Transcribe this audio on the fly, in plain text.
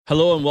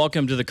Hello and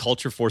welcome to the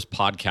Culture Force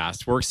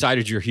podcast. We're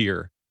excited you're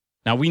here.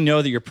 Now, we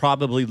know that you're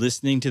probably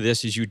listening to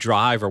this as you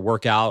drive or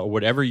work out or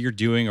whatever you're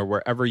doing or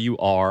wherever you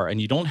are,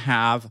 and you don't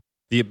have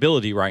the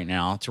ability right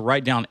now to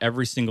write down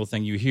every single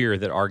thing you hear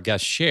that our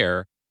guests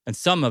share, and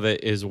some of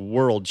it is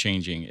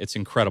world-changing. It's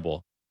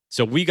incredible.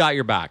 So we got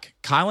your back.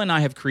 Kyle and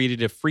I have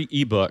created a free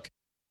ebook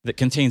that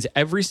contains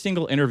every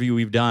single interview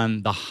we've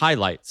done, the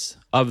highlights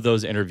of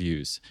those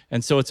interviews.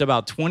 And so it's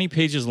about 20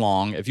 pages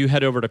long. If you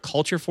head over to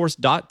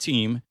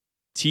cultureforce.team,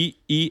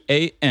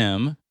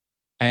 TEAM,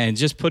 and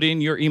just put in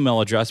your email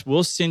address,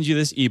 we'll send you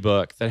this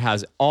ebook that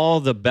has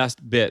all the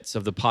best bits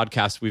of the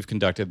podcast we've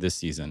conducted this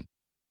season.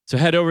 So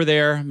head over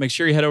there. Make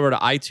sure you head over to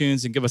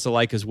iTunes and give us a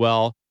like as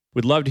well.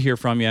 We'd love to hear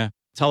from you.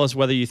 Tell us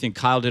whether you think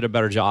Kyle did a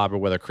better job or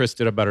whether Chris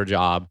did a better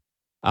job,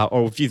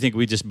 or if you think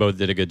we just both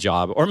did a good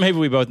job, or maybe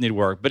we both need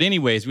work. But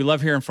anyways, we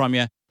love hearing from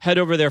you. Head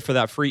over there for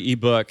that free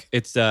ebook.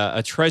 It's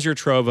a treasure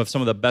trove of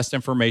some of the best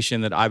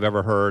information that I've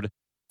ever heard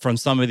from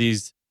some of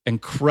these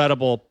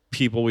incredible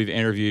people we've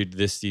interviewed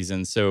this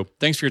season. So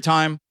thanks for your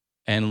time,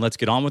 and let's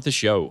get on with the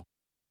show.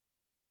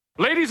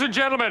 Ladies and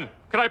gentlemen,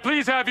 can I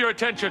please have your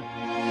attention?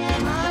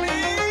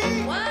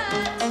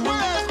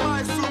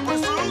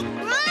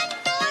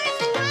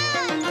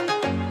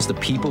 The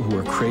people who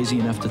are crazy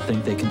enough to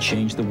think they can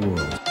change the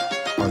world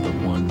are the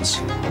ones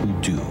who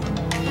do.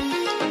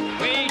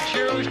 We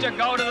choose to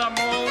go to the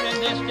moon in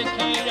this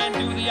decade and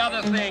do the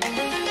other thing,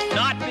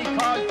 not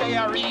because they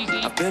are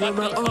easy, but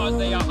because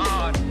they are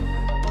hard.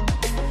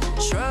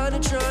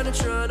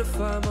 Trying to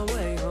find my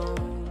way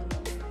home.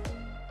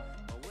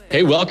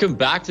 Hey, welcome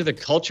back to the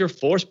Culture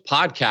Force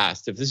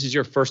podcast. If this is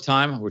your first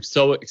time, we're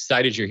so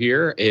excited you're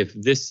here. If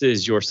this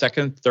is your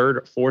second,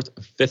 third, fourth,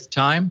 fifth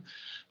time,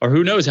 or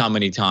who knows how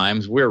many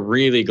times, we're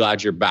really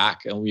glad you're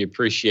back, and we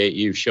appreciate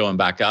you showing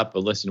back up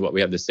and listening to what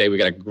we have to say. We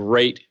got a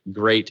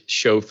great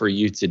show for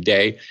you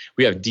today.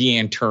 We have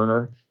Deanne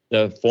Turner,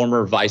 the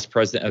former Vice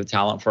President of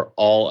Talent for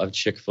all of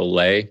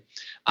Chick-fil-A.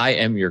 I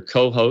am your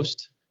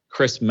co-host,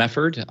 Chris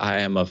Mefford. I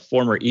am a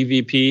former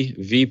EVP,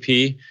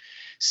 VP,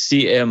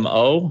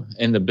 CMO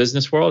in the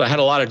business world. I had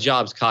a lot of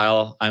jobs,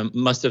 Kyle. I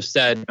must have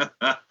said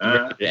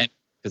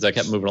because I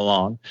kept moving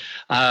along.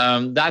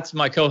 That's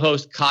my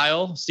co-host,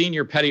 Kyle,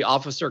 Senior Petty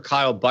Officer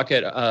Kyle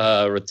Bucket,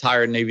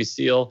 retired Navy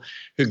SEAL,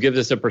 who gives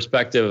us a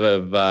perspective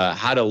of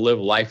how to live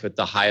life at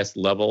the highest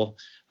level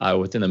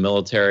within the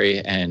military.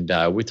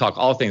 And we talk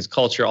all things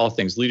culture, all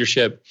things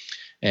leadership.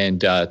 And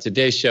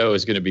today's show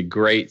is going to be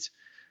great.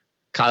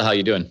 Kyle, how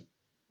you doing?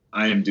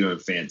 I am doing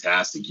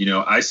fantastic. You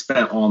know, I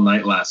spent all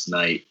night last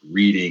night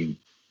reading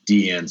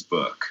Deanne's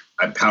book.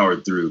 I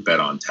powered through Bet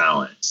on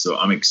Talent. So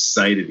I'm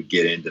excited to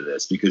get into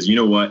this because you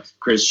know what,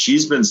 Chris,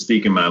 she's been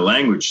speaking my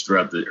language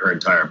throughout her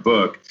entire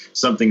book,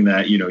 something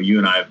that, you know, you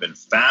and I have been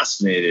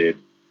fascinated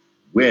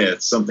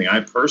with, something I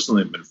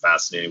personally have been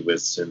fascinated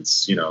with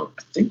since, you know,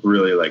 I think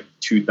really like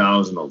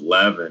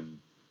 2011,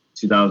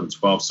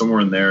 2012, somewhere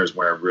in there is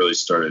where I really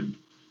started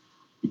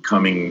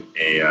becoming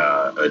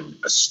a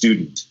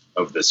student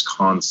of this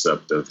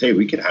concept of, hey,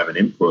 we could have an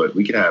input,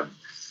 we could have,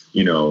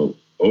 you know,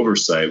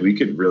 oversight, we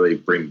could really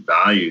bring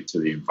value to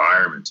the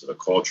environment, to the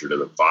culture, to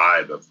the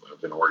vibe of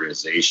an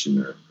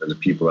organization or the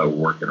people that we're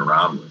working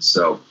around with.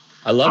 So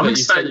I love it.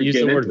 You use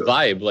the word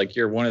vibe like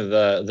you're one of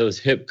those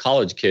hip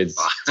college kids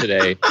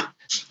today.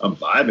 I'm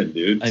vibing,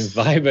 dude. I'm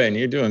vibing.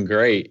 You're doing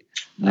great.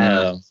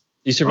 You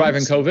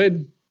surviving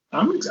COVID?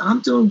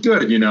 I'm doing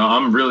good. You know,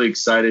 I'm really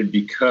excited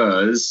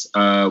because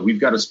we've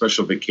got a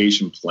special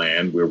vacation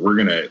plan where we're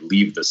going to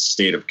leave the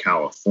state of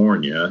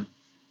California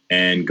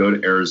and go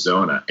to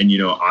Arizona. And, you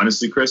know,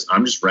 honestly, Chris,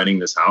 I'm just renting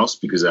this house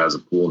because it has a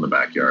pool in the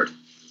backyard.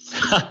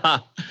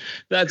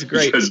 That's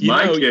great. Because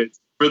kids,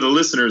 for the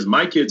listeners,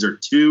 my kids are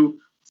 2,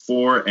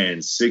 4,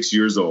 and 6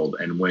 years old.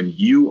 And when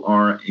you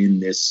are in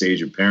this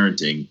stage of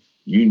parenting,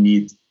 you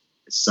need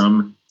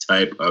some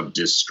type of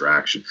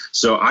distraction.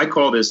 So I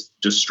call this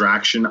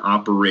Distraction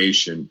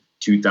Operation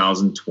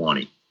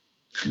 2020,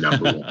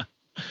 number one.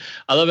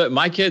 I love it.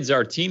 My kids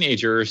are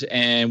teenagers,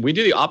 and we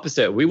do the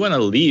opposite. We want to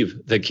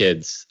leave the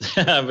kids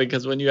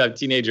because when you have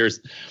teenagers,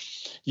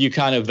 you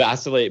kind of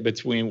vacillate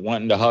between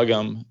wanting to hug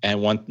them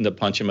and wanting to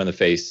punch them in the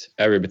face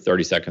every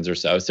 30 seconds or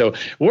so. So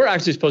we're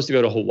actually supposed to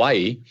go to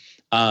Hawaii.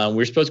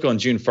 We're supposed to go on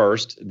June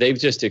 1st. They've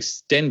just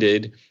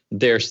extended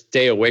their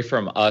stay away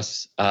from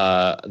us,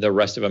 the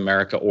rest of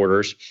America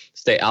orders,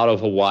 stay out of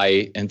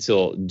Hawaii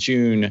until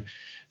June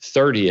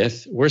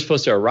 30th. We're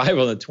supposed to arrive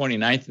on the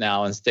 29th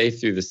now and stay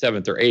through the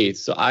 7th or 8th.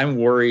 So I'm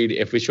worried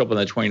if we show up on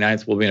the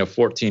 29th, we'll be in a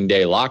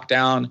 14-day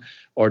lockdown,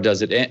 or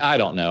does it end? I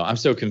don't know. I'm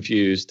so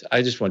confused.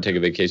 I just want to take a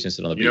vacation,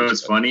 sit on the beach. You know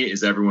what's funny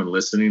is everyone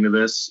listening to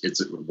this,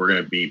 we're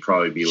going to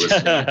probably be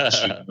listening in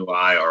June,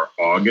 July, or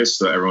August.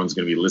 So everyone's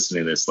going to be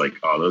listening to this like,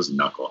 oh, those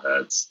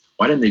knuckleheads.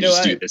 Why didn't they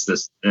just do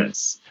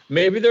this?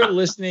 Maybe they're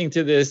listening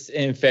to this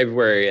in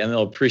February and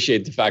they'll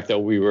appreciate the fact that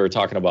we were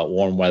talking about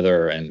warm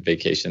weather and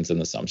vacations in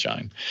the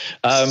sunshine.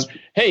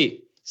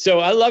 Hey, so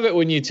I love it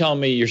when you tell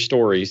me your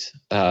stories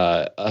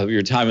of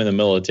your time in the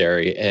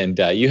military. And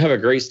you have a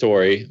great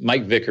story,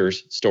 Mike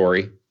Vickers'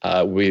 story.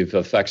 we've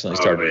affectionately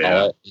started to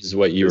call it, is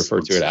what you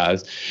refer to it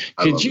as.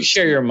 Could you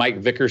share your Mike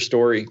Vickers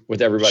story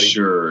with everybody?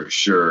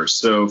 Sure.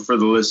 So for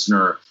the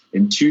listener,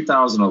 in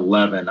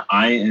 2011,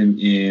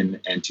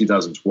 and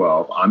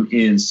 2012, I'm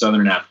in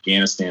southern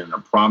Afghanistan in a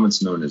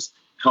province known as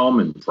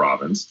Helmand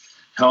province.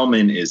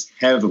 Helmand is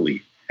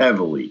heavily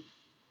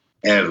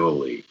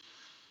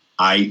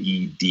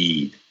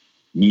IED'd,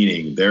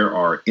 meaning there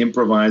are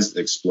improvised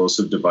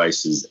explosive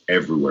devices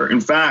everywhere. In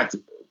fact,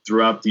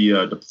 throughout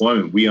the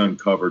deployment, we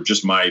uncovered,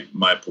 just my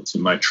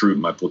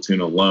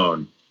platoon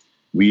alone,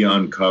 we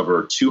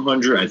uncovered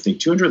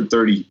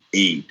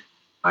 238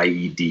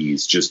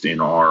 IEDs just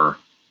in our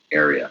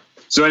area.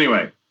 So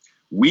anyway,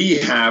 we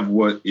have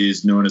what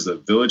is known as a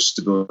village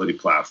stability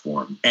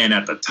platform. And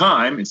at the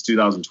time, it's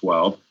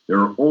 2012, there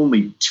are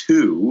only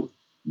 2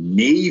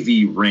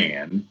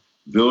 Navy-ran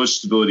village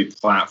stability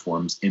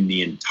platforms in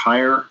the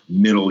entire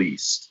Middle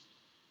East.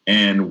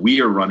 And we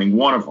are running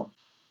one of them.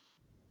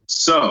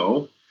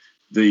 So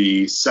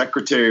the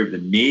Secretary of the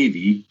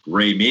Navy,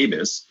 Ray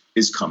Mabus,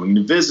 is coming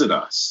to visit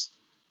us.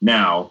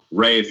 Now,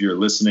 Ray, if you're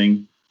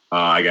listening,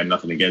 I got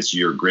nothing against you.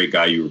 You're a great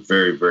guy. You were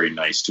very, very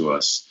nice to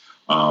us.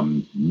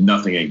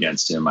 Nothing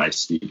against him. I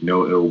speak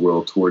no ill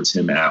will towards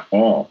him at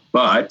all.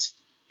 But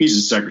he's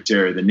the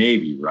Secretary of the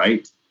Navy,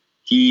 right?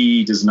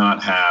 He does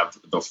not have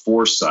the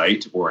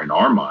foresight, or in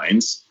our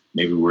minds,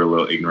 maybe we're a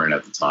little ignorant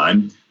at the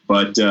time,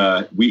 but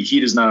he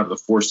does not have the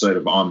foresight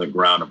of on the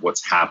ground of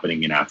what's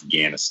happening in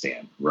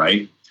Afghanistan,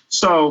 right?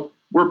 So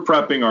we're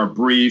prepping our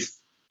brief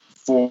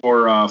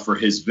for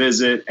his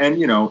visit, and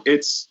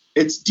it's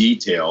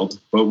detailed,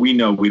 but we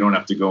know we don't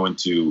have to go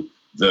into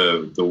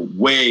the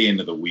way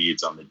into the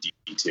weeds on the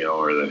detail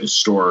or the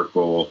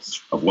historical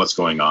of what's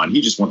going on.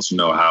 He just wants to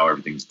know how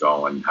everything's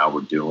going, how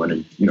we're doing,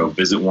 and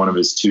visit one of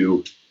his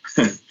two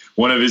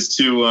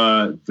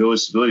village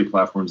stability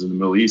platforms in the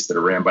Middle East that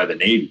are ran by the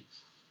Navy.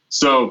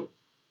 So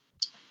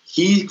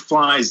he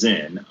flies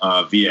in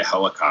via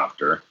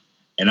helicopter,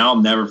 and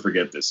I'll never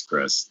forget this,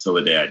 Chris, till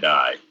the day I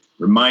die.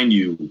 Remind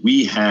you,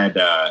 we had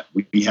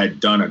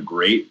done a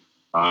great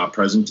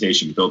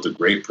presentation, built a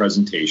great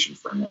presentation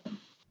for him,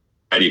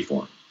 ready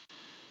for him,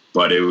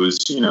 but it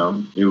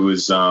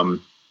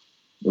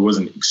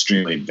wasn't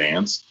extremely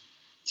advanced.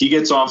 He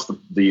gets off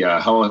the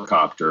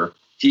helicopter,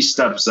 he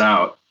steps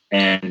out,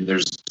 and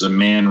there's a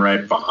man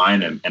right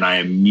behind him, and I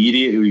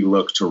immediately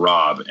look to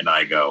Rob and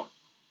I go,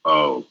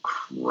 "Oh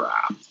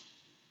crap!"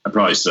 I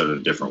probably said a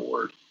different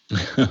word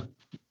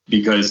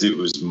because it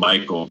was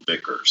Michael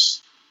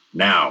Vickers.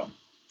 Now,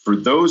 for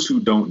those who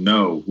don't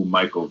know who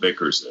Michael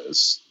Vickers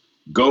is,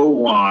 go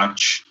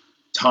watch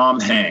Tom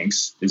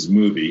Hanks'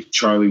 movie,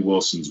 Charlie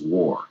Wilson's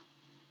War.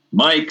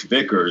 Mike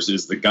Vickers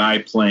is the guy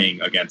playing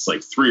against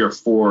like 3 or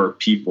 4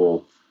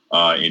 people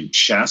in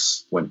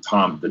chess when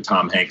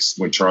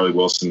Charlie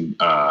Wilson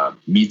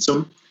meets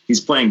him.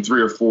 He's playing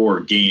 3 or 4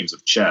 games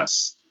of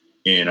chess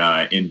in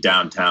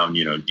downtown,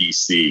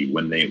 DC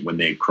when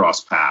they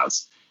cross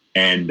paths.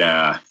 And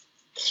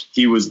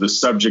he was the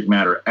subject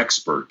matter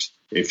expert,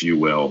 if you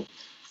will,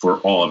 for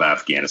all of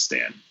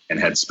Afghanistan, and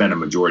had spent a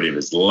majority of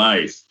his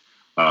life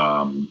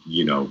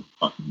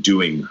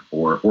doing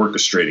or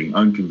orchestrating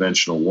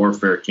unconventional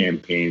warfare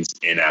campaigns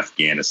in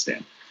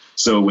Afghanistan.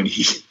 So when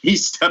he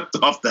stepped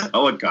off the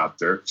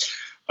helicopter,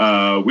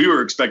 we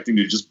were expecting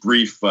to just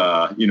brief,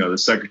 the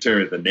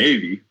Secretary of the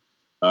Navy.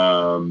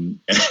 And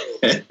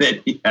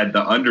then he had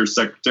the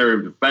Undersecretary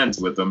of Defense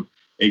with him,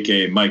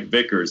 a.k.a. Mike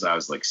Vickers. I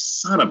was like,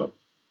 son of a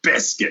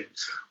biscuit.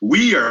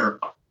 We are...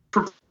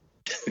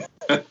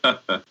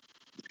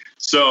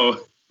 So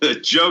the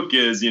joke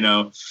is,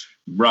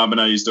 Rob and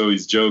I used to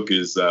always joke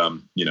is,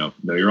 know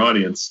your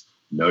audience.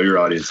 Know your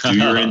audience. Do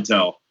your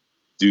intel.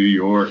 Do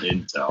your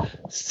intel.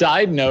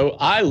 Side note,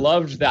 I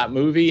loved that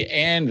movie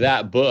and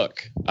that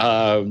book.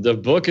 The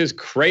book is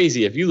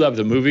crazy. If you love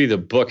the movie, the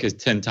book is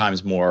 10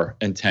 times more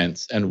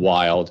intense and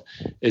wild.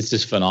 It's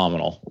just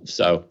phenomenal.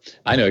 So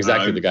I know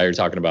exactly the guy you're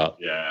talking about.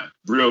 Yeah.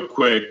 Real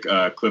quick,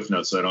 cliff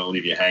notes so I don't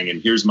leave you hanging.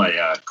 Here's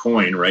my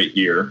coin right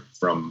here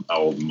from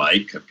old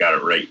Mike. I've got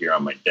it right here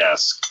on my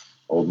desk.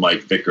 Old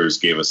Mike Vickers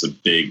gave us a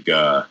big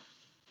high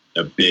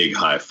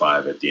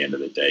five at the end of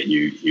the day.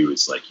 He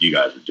was like, "You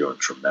guys are doing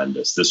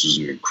tremendous. This was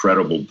an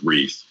incredible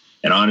brief."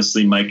 And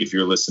honestly, Mike, if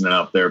you're listening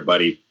out there,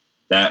 buddy,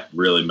 that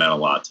really meant a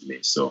lot to me.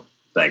 So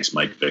thanks,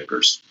 Mike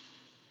Vickers.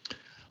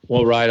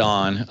 Well, right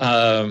on.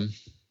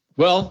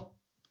 Well,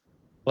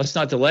 let's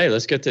not delay.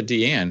 Let's get to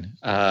Deanne.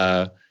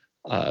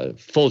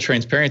 Full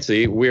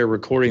transparency, we're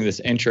recording this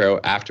intro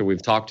after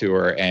we've talked to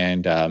her,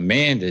 and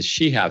man, does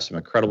she have some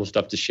incredible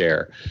stuff to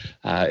share.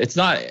 It's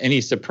not any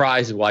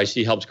surprise why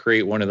she helps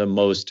create one of the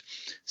most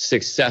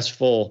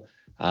successful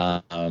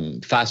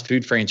fast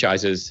food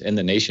franchises in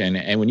the nation.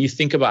 And when you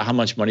think about how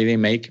much money they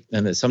make,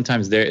 and that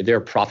sometimes their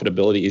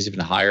profitability is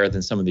even higher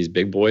than some of these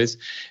big boys,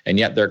 and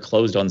yet they're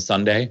closed on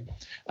Sunday.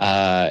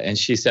 And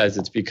she says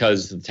it's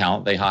because of the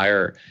talent they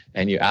hire.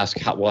 And you ask,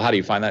 how do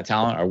you find that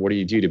talent, or what do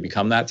you do to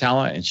become that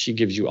talent? And she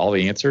gives you all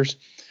the answers.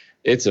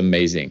 It's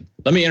amazing.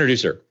 Let me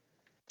introduce her.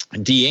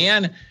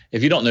 Deanne,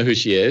 if you don't know who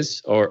she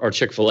is, or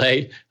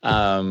Chick-fil-A,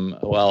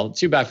 well,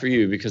 too bad for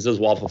you because those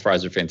waffle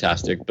fries are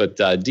fantastic. But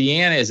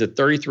Deanne is a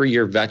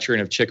 33-year veteran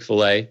of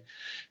Chick-fil-A.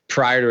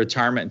 Prior to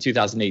retirement in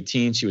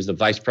 2018, she was the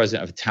vice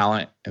president of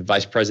talent and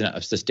vice president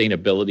of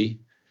sustainability.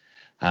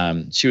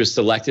 She was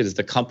selected as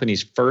the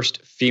company's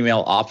first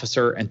female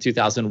officer in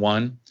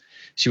 2001.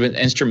 She was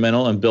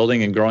instrumental in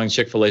building and growing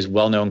Chick-fil-A's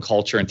well-known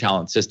culture and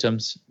talent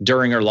systems.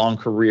 During her long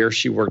career,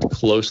 she worked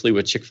closely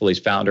with Chick-fil-A's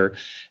founder,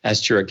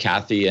 Esther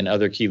Cathy, and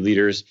other key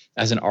leaders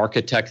as an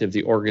architect of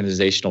the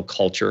organizational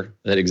culture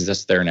that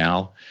exists there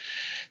now.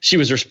 She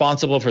was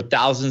responsible for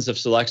thousands of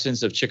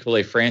selections of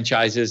Chick-fil-A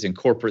franchises and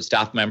corporate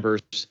staff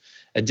members.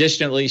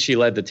 Additionally, she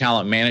led the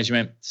talent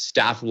management,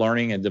 staff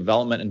learning and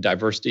development, and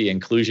diversity,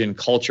 inclusion,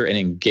 culture, and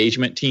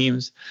engagement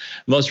teams.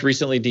 Most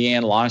recently,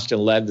 Deanne launched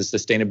and led the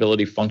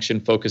sustainability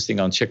function, focusing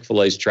on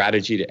Chick-fil-A's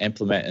strategy to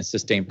implement and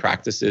sustain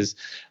practices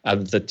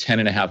of the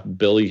 $10.5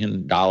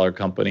 billion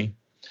company.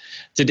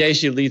 Today,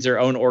 she leads her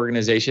own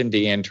organization,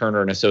 Deanne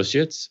Turner and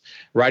Associates,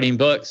 writing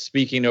books,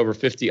 speaking to over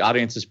 50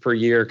 audiences per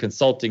year,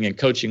 consulting and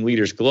coaching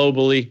leaders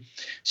globally.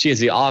 She is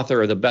the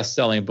author of the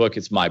best-selling book,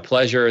 It's My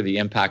Pleasure, The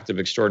Impact of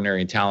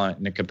Extraordinary Talent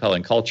in a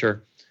Compelling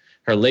Culture.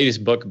 Her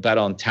latest book, Bet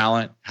on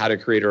Talent, How to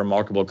Create a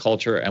Remarkable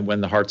Culture and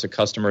Win the Hearts of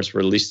Customers,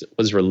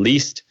 was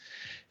released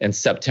in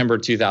September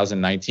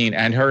 2019.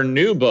 And her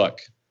new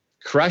book,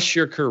 Crush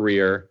Your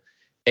Career,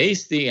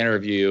 Ace the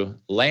Interview,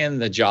 Land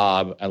the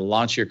Job, and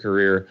Launch Your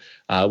Career,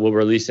 will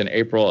release in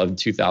April of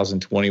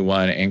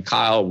 2021. And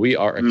Kyle, we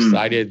are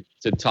excited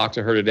to talk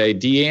to her today.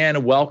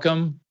 Deanne,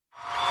 welcome.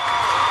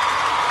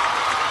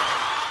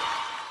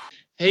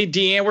 Hey,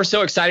 Deanne, we're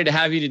so excited to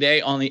have you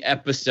today on the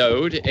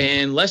episode.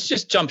 And let's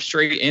just jump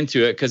straight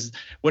into it, because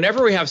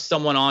whenever we have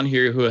someone on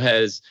here who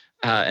has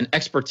an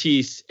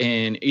expertise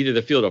in either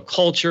the field of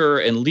culture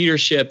and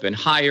leadership and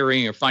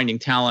hiring or finding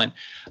talent,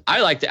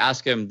 I like to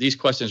ask them these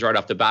questions right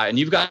off the bat. And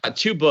you've got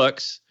two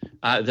books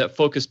that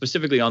focus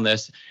specifically on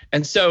this.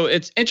 And so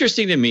it's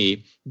interesting to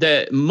me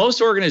that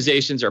most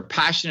organizations are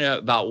passionate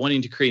about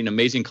wanting to create an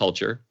amazing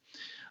culture.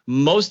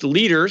 Most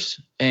leaders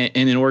in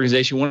an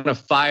organization want to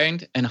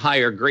find and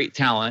hire great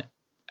talent.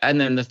 And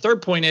then the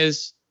third point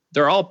is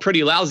they're all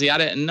pretty lousy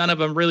at it, and none of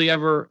them really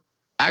ever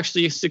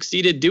actually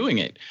succeeded doing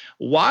it.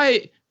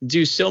 Why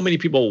do so many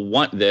people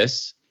want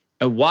this,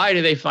 and why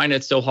do they find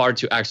it so hard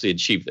to actually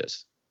achieve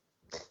this?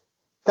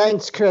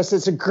 Thanks, Chris.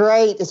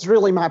 It's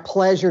really my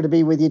pleasure to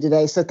be with you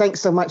today. So thanks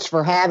so much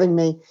for having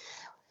me.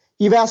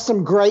 You've asked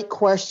some great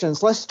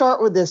questions. Let's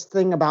start with this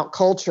thing about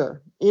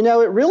culture. You know,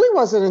 it really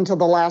wasn't until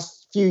the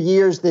last few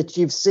years that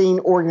you've seen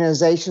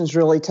organizations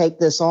really take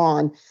this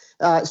on.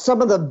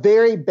 Some of the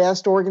very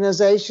best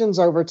organizations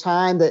over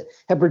time that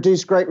have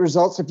produced great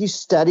results, if you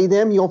study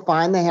them, you'll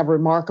find they have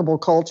remarkable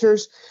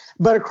cultures.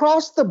 But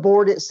across the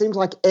board, it seems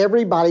like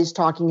everybody's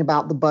talking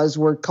about the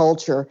buzzword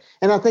culture.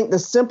 And I think the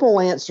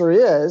simple answer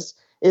is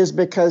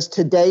because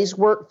today's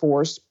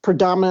workforce,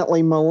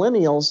 predominantly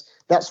millennials,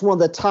 that's one of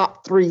the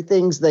top three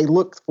things they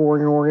look for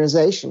in an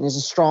organization is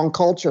a strong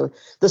culture.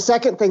 The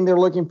second thing they're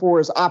looking for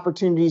is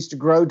opportunities to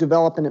grow,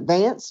 develop, and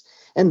advance.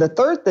 And the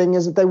third thing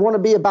is that they want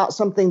to be about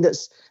something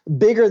that's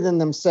bigger than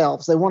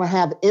themselves. They want to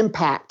have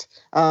impact,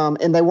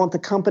 and they want the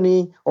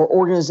company or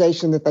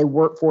organization that they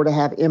work for to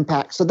have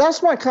impact. So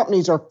that's why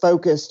companies are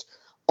focused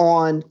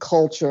on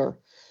culture.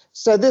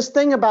 So this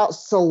thing about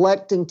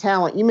selecting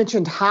talent, you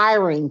mentioned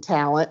hiring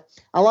talent.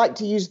 I like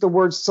to use the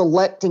word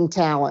selecting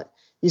talent.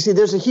 You see,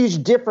 there's a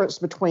huge difference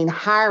between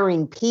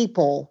hiring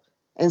people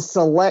and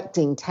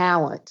selecting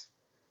talent.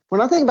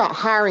 When I think about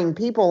hiring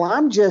people,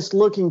 I'm just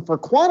looking for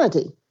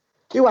quantity.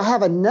 Do I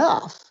have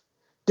enough?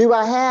 Do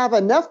I have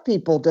enough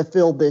people to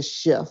fill this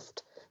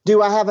shift?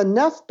 Do I have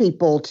enough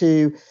people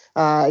to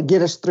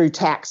get us through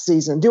tax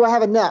season? Do I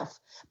have enough?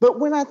 But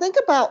when I think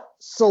about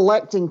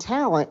selecting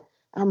talent,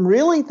 I'm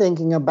really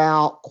thinking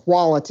about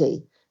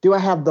quality. Do I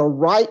have the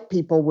right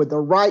people with the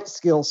right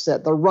skill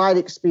set, the right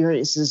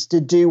experiences to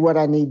do what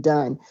I need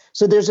done?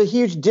 So there's a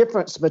huge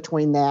difference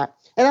between that.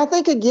 And I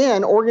think,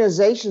 again,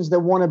 organizations that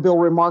want to build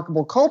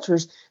remarkable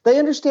cultures, they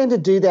understand to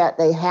do that,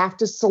 they have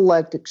to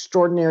select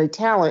extraordinary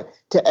talent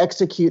to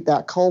execute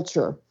that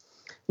culture.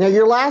 Now,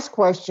 your last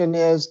question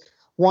is,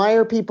 why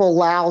are people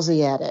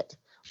lousy at it?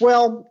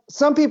 Well,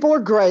 some people are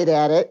great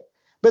at it,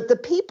 but the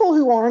people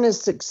who aren't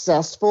as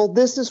successful,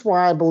 this is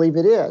why I believe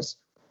it is.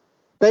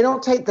 They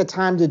don't take the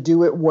time to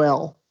do it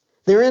well.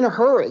 They're in a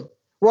hurry.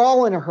 We're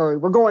all in a hurry.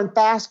 We're going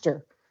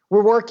faster.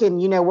 We're working,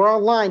 we're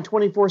online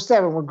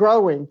 24/7. We're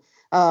growing.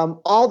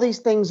 All these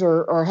things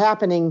are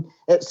happening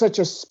at such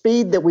a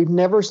speed that we've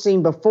never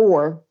seen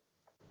before.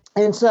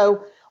 And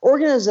so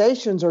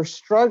organizations are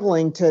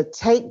struggling to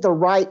take the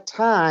right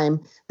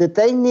time that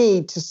they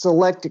need to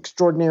select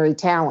extraordinary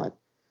talent.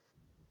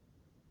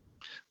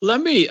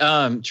 Let me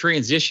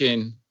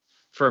transition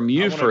from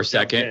you for a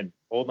second.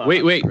 Hold on.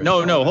 Wait.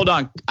 No, hold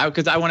on.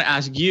 Because I want to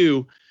ask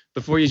you,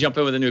 before you jump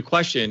in with a new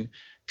question,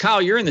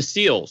 Kyle, you're in the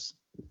SEALs,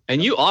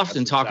 and you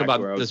often talk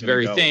about this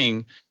very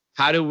thing.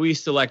 How do we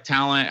select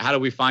talent? How do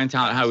we find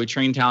talent? How do we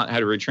train talent? How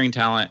do we retrain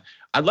talent?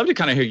 I'd love to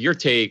kind of hear your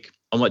take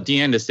on what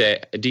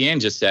Deanne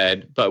just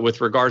said, but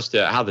with regards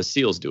to how the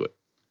SEALs do it.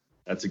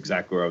 That's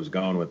exactly where I was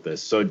going with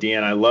this. So,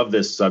 Deanne, I love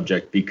this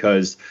subject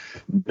because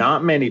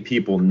not many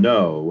people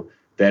know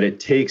that it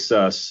takes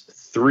us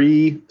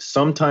 3,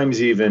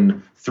 sometimes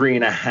even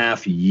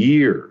 3.5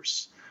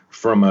 years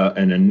from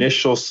an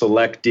initial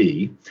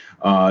selectee,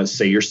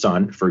 say your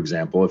son, for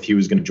example, if he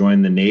was going to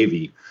join the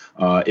Navy,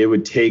 it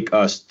would take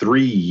us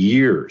 3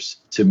 years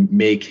to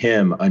make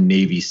him a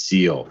Navy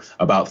SEAL,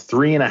 about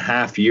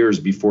 3.5 years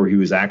before he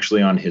was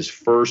actually on his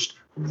first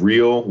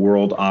real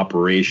world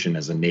operation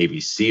as a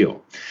Navy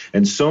SEAL.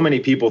 And so many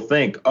people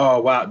think,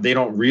 oh, wow, they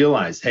don't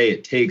realize, hey,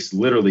 it takes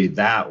literally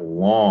that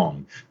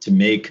long to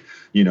make,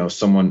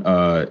 someone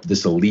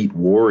this elite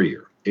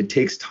warrior. It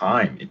takes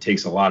time. It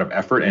takes a lot of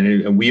effort.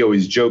 And we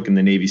always joke in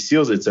the Navy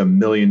SEALs, it's $1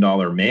 million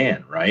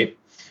man, right?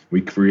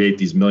 We create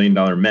these $1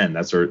 million men.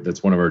 That's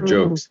one of our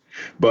jokes.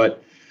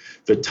 But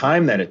the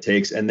time that it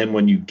takes, and then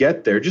when you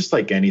get there, just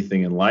like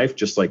anything in life,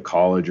 just like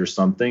college or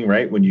something,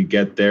 right? When you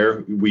get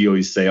there, we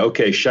always say,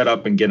 okay, shut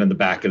up and get to the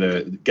back of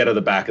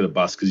the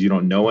bus because you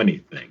don't know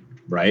anything,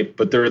 right?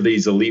 But there are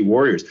these elite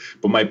warriors.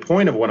 But my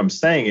point of what I'm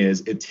saying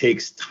is it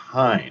takes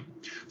time.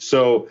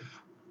 So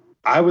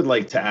I would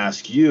like to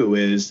ask you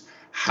is,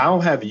 how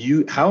have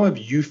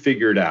you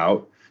figured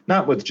out,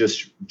 not with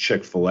just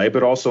Chick-fil-A,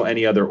 but also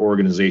any other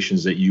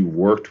organizations that you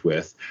worked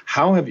with,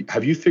 how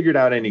have you figured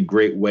out any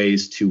great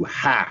ways to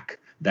hack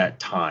that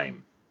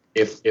time,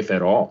 if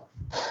at all?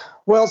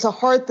 Well, it's a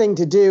hard thing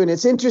to do. And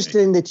it's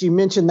interesting that you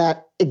mentioned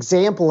that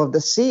example of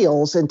the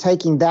SEALs and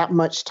taking that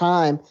much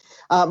time,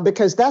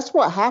 because that's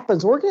what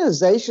happens.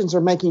 Organizations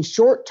are making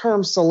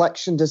short-term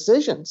selection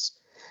decisions.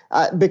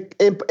 And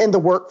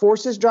the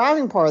workforce is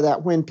driving part of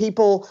that. When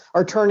people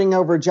are turning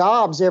over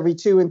jobs every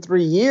 2 and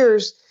 3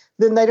 years,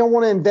 then they don't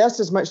want to invest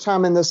as much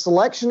time in the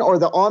selection or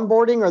the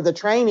onboarding or the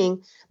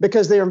training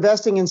because they're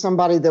investing in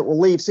somebody that will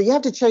leave. So you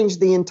have to change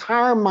the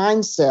entire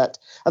mindset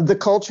of the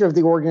culture of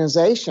the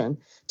organization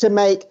to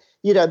make,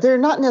 they're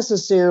not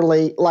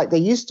necessarily like they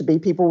used to be.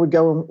 People would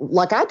go,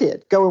 like I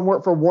did, go and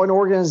work for one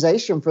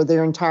organization for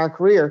their entire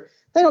career.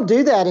 They don't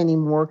do that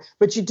anymore,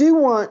 but you do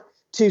want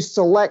to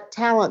select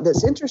talent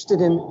that's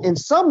interested in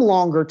some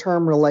longer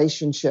term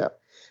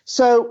relationship.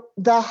 So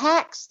the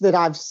hacks that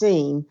I've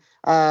seen,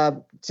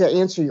 to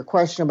answer your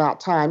question about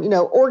time,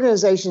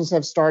 organizations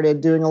have started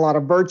doing a lot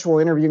of virtual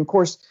interviewing. Of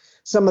course,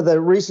 some of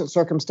the recent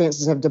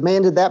circumstances have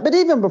demanded that. But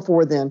even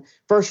before then,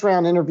 first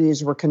round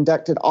interviews were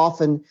conducted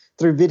often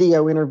through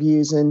video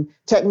interviews, and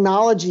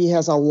technology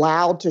has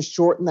allowed to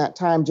shorten that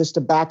time just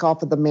to back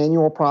off of the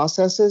manual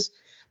processes.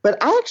 But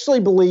I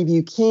actually believe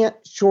you can't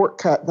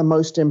shortcut the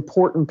most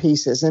important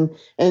pieces.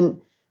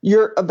 And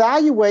you're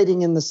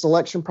evaluating in the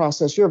selection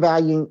process, you're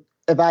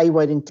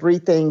evaluating 3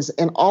 things,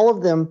 and all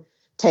of them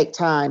take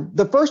time.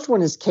 The first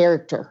one is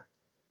character.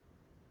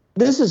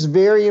 This is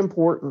very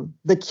important.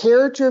 The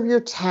character of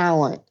your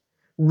talent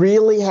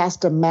really has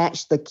to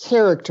match the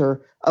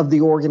character of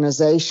the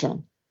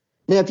organization.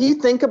 Now, if you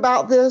think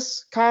about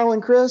this, Kyle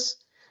and Chris,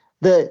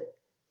 the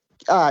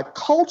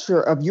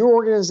culture of your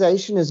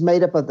organization is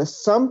made up of the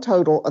sum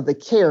total of the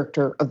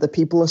character of the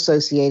people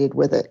associated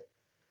with it.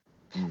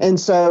 And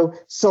so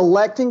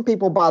selecting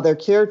people by their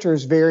character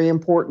is very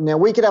important. Now,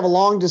 we could have a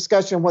long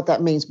discussion on what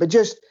that means, but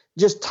just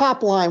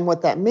top line,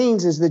 what that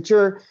means is that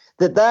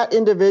that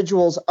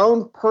individual's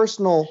own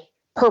personal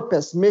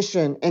purpose,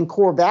 mission, and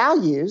core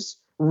values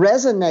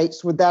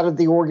resonates with that of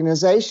the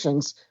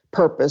organization's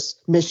purpose,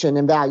 mission,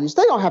 and values.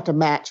 They don't have to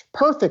match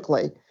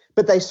perfectly,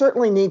 but they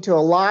certainly need to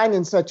align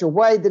in such a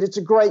way that it's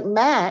a great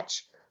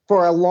match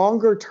for a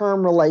longer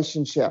term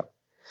relationship.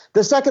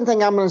 The second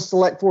thing I'm going to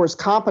select for is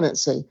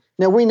competency.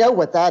 Now, we know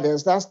what that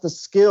is. That's the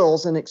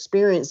skills and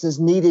experiences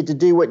needed to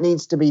do what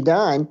needs to be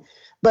done.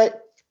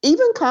 But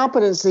even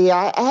competency,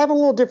 I have a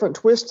little different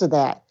twist to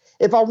that.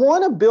 If I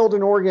want to build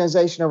an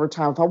organization over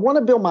time, if I want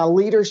to build my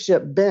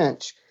leadership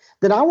bench,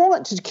 then I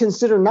want to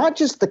consider not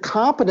just the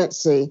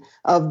competency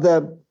of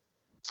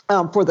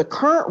for the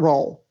current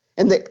role,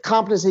 and that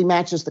competency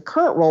matches the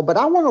current role, but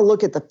I want to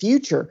look at the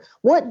future.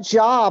 What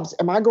jobs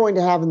am I going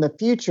to have in the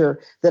future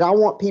that I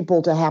want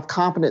people to have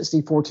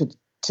competency for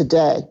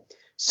today?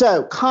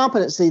 So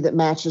competency that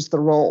matches the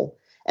role.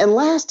 And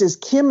last is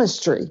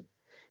chemistry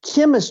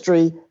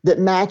that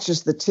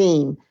matches the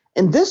team.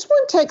 And this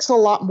one takes a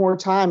lot more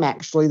time,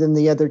 actually, than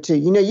the other two.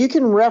 You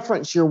can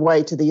reference your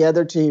way to the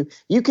other two.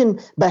 You can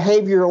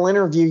behavioral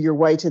interview your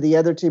way to the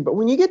other two. But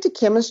when you get to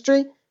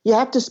chemistry, you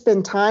have to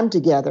spend time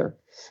together.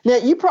 Now,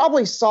 you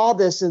probably saw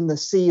this in the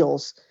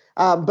SEALs,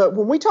 but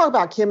when we talk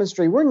about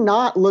chemistry, we're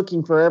not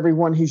looking for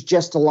everyone who's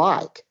just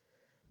alike.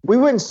 We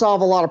wouldn't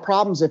solve a lot of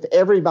problems if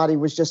everybody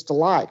was just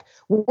alike.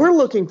 We're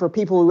looking for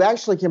people who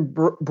actually can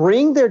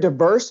bring their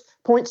diverse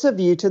points of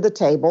view to the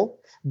table,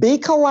 be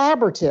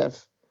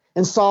collaborative,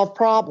 and solve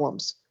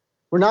problems.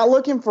 We're not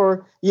looking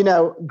for,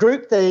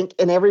 groupthink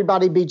and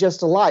everybody be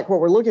just alike. What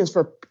we're looking is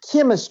for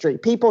chemistry,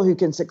 people who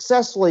can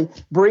successfully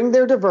bring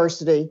their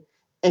diversity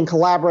and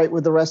collaborate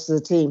with the rest of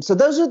the team. So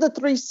those are the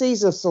 3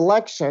 C's of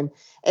selection.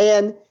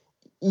 And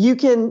you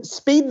can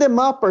speed them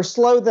up or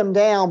slow them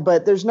down,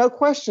 but there's no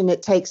question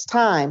it takes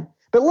time.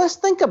 But let's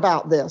think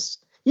about this.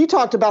 You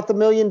talked about the $1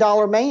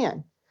 million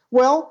man.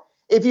 Well,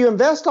 if you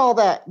invest all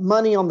that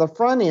money on the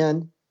front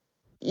end,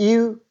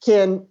 you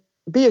can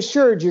be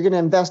assured you're going to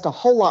invest a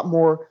whole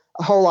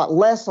lot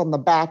less on the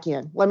back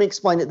end. Let me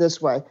explain it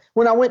this way.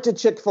 When I went to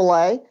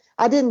Chick-fil-A,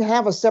 I didn't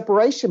have a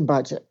separation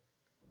budget.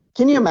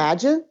 Can you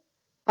imagine?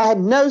 I had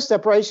no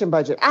separation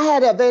budget. I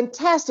had a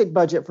fantastic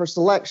budget for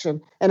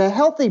selection and a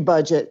healthy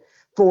budget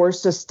for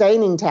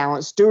sustaining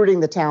talent,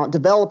 stewarding the talent,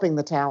 developing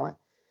the talent.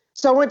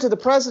 So I went to the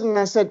president and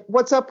I said,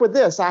 what's up with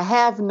this? I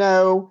have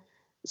no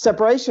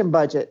separation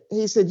budget.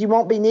 He said, you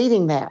won't be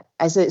needing that.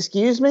 I said,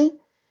 excuse me?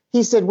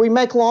 He said, we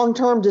make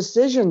long-term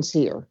decisions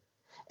here.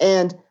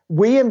 And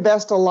we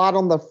invest a lot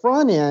on the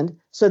front end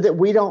so that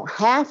we don't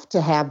have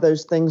to have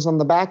those things on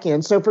the back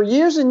end. So for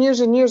years and years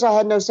and years, I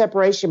had no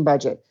separation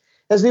budget.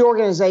 As the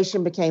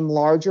organization became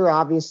larger,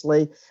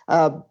 obviously,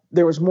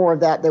 there was more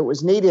of that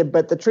was needed.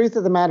 But the truth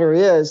of the matter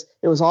is,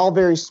 it was all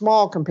very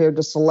small compared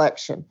to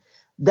selection.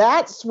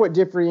 That's what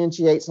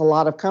differentiates a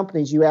lot of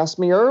companies. You asked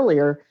me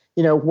earlier,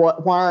 why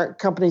aren't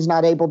companies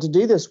not able to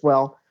do this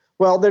well?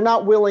 Well, they're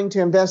not willing to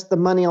invest the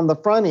money on the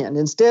front end.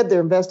 Instead, they're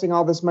investing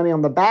all this money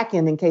on the back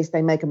end in case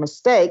they make a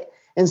mistake,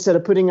 instead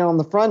of putting it on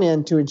the front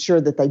end to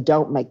ensure that they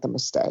don't make the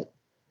mistake.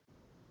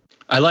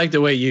 I like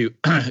the way you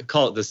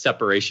call it the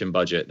separation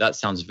budget. That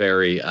sounds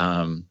very,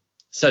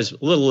 says a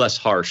little less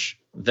harsh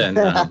than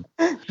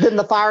than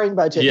the firing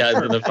budget. Yeah,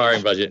 than the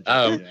firing budget.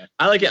 I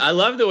like it. I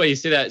love the way you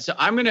say that. So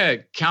I'm going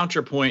to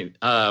counterpoint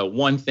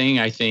one thing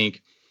I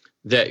think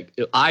that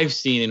I've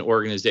seen in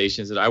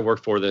organizations that I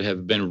work for that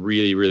have been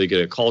really, really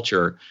good at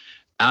culture.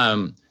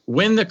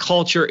 When the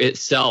culture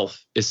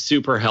itself is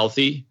super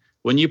healthy,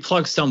 when you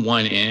plug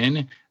someone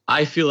in,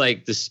 I feel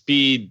like the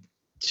speed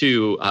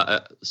to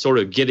sort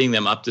of getting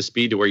them up to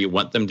speed to where you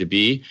want them to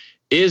be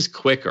is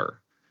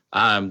quicker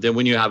than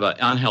when you have an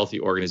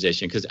unhealthy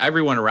organization, because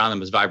everyone around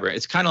them is vibrant.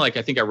 It's kind of like,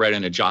 I think I read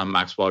in a John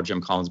Maxwell or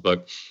Jim Collins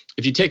book,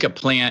 if you take a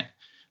plant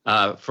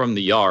from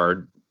the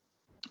yard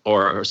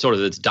or sort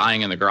of that's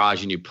dying in the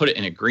garage and you put it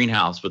in a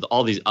greenhouse with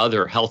all these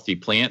other healthy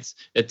plants,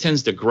 it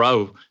tends to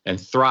grow and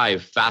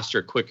thrive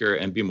faster, quicker,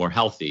 and be more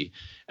healthy.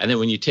 And then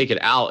when you take it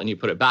out and you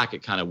put it back,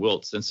 it kind of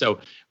wilts. And so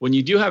when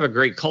you do have a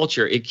great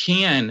culture, it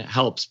can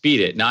help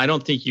speed it. Now, I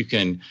don't think you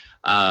can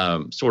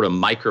sort of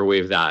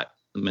microwave that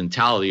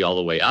mentality all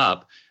the way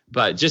up,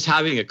 but just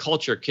having a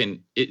culture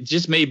it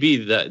just may be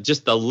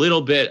the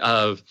little bit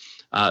of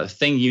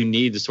thing you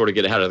need to sort of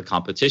get ahead of the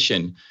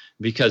competition.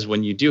 Because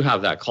when you do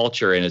have that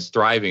culture and it's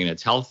thriving and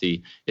it's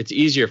healthy, it's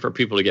easier for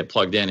people to get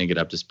plugged in and get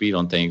up to speed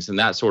on things. And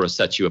that sort of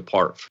sets you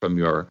apart from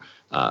your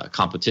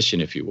competition,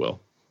 if you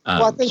will.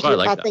 Well,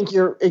 I think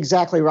you're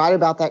exactly right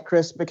about that,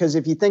 Chris, because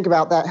if you think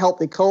about that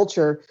healthy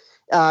culture,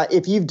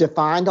 if you've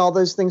defined all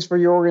those things for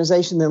your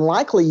organization, then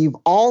likely you've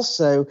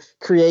also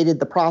created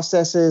the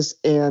processes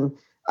and,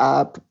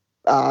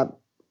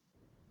 lack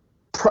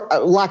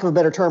of a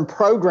better term,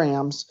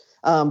 programs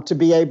to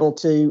be able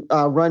to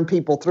run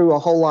people through a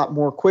whole lot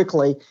more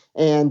quickly.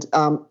 And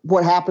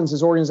what happens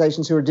is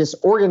organizations who are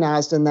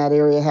disorganized in that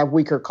area have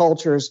weaker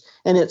cultures,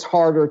 and it's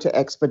harder to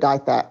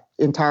expedite that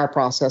entire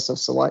process of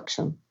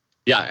selection.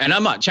 Yeah, and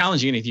I'm not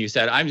challenging anything you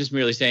said. I'm just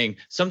merely saying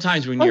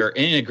sometimes when you're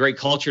in a great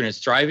culture and it's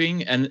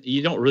thriving and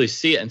you don't really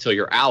see it until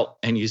you're out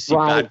and you see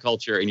bad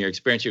culture in your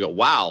experience, you go,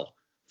 wow,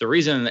 the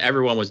reason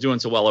everyone was doing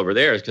so well over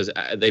there is because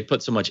they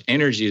put so much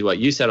energy, what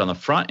you said, on the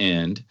front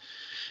end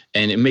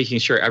and in making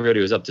sure everybody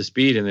was up to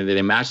speed, and then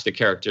they matched the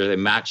character, they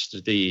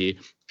matched the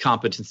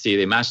competency,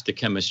 they matched the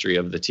chemistry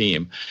of the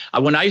team.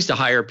 When I used to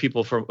hire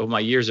people from my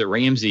years at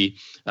Ramsey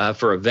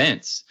for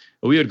events,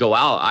 we would go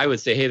out. I would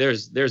say, hey,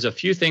 there's a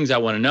few things I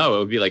want to know. It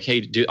would be like,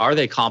 hey, are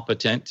they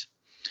competent?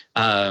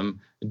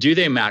 Do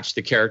they match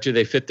the character?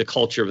 They fit the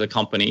culture of the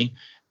company?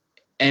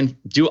 And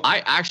do I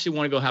actually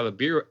want to go have a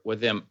beer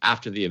with them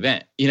after the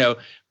event?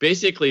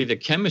 Basically the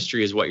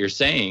chemistry is what you're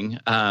saying.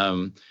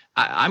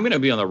 I'm going to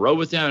be on the road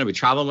with them. I'm going to be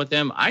traveling with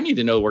them. I need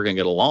to know we're going to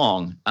get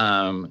along.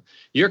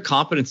 Your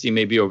competency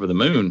may be over the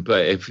moon,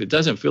 but if it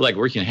doesn't feel like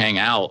we can hang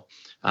out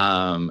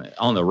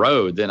on the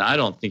road, then I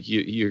don't think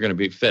you're going to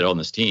be fit on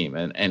this team.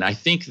 And I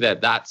think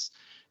that's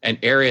an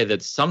area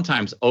that's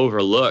sometimes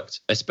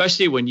overlooked,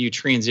 especially when you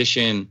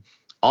transition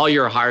all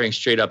your hiring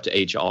straight up to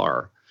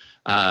HR.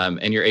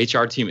 And your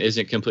HR team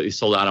isn't completely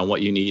sold out on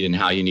what you need and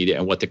how you need it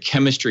and what the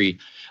chemistry.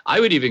 I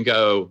would even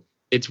go,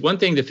 it's one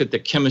thing to fit the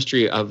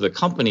chemistry of the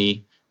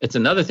company. It's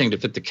another thing to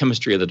fit the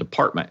chemistry of the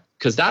department,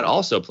 because that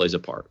also plays a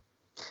part.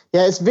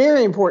 Yeah, it's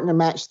very important to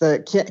match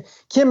the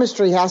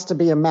chemistry has to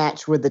be a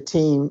match with the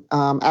team.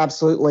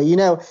 Absolutely.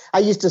 I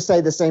used to say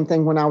the same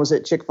thing when I was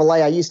at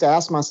Chick-fil-A. I used to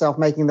ask myself,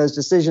 making those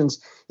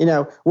decisions,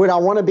 would I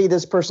want to be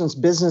this person's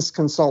business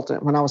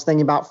consultant when I was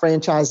thinking about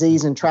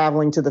franchisees and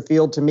traveling to the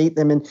field to meet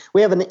them? And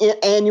we have an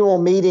annual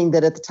meeting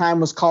that at the time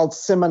was called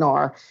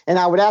Seminar. And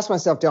I would ask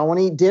myself, do I want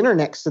to eat dinner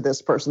next to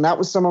this person? That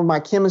was some of my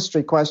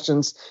chemistry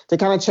questions to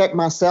kind of check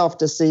myself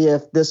to see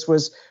if this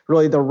was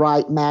really the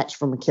right match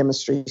from a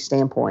chemistry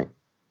standpoint.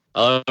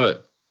 I love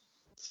it.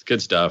 It's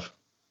good stuff.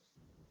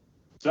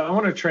 So I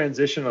want to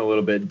transition a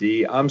little bit,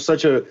 Dee. I'm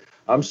such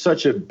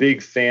a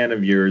big fan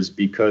of yours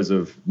because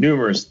of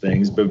numerous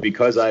things, but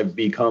because I've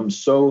become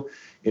so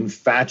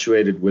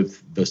infatuated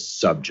with the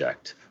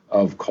subject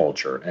of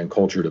culture and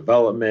culture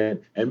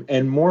development,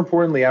 and more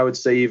importantly, I would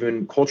say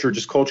even culture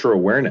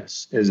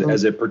awareness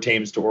as it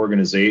pertains to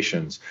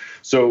organizations.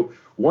 So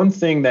one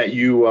thing that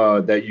you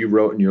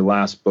wrote in your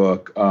last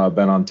book,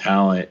 Bet on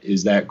Talent,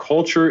 is that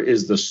culture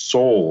is the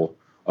soul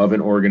of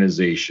an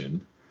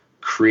organization,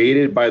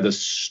 created by the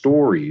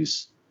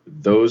stories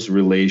those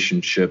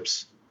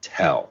relationships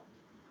tell.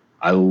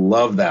 I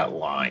love that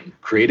line.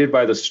 Created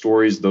by the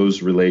stories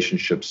those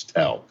relationships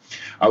tell.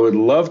 I would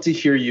love to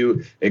hear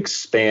you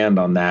expand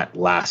on that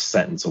last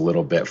sentence a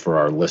little bit for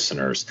our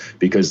listeners,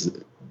 because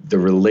the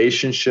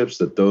relationships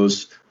that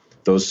those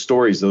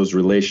stories, those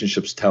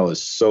relationships tell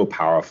is so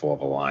powerful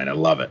of a line. I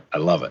love it.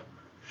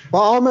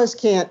 Well, I almost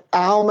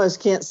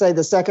can't say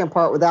the second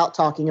part without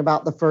talking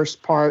about the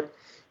first part,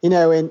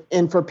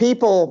 and for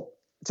people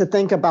to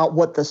think about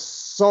what the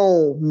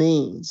soul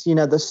means.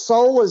 The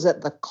soul is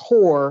at the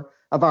core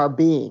of our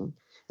being.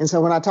 And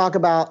so when I talk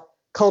about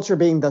culture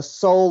being the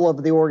soul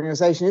of the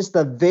organization, it's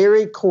the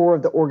very core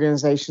of the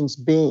organization's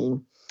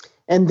being.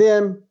 And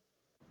then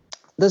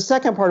the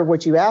second part of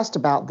what you asked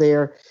about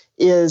there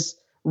is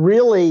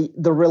really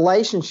the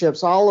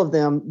relationships, all of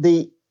them,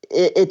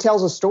 it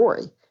tells a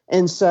story.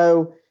 And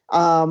so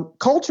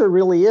culture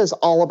really is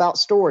all about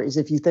stories,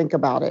 if you think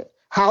about it.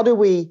 How do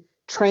we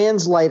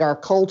translate our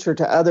culture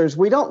to others?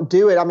 We don't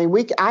do it. I mean,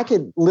 I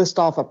could list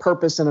off a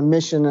purpose and a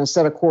mission and a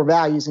set of core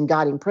values and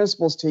guiding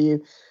principles to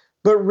you,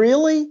 but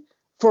really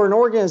for an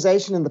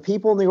organization and the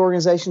people in the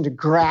organization to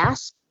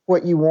grasp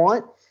what you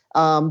want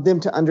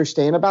them to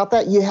understand about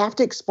that, you have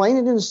to explain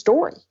it in a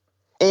story.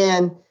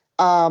 And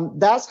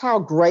that's how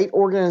great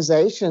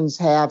organizations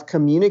have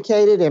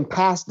communicated and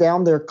passed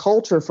down their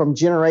culture from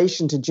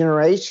generation to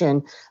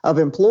generation of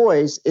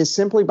employees, is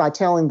simply by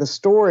telling the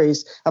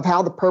stories of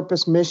how the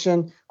purpose,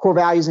 mission, core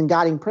values, and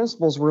guiding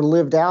principles were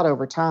lived out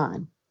over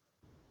time.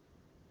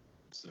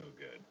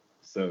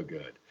 So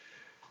good.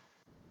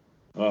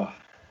 Oh,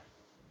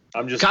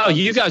 Kyle,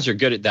 you guys are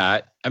good at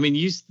that. I mean,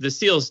 the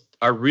SEALs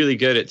are really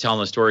good at telling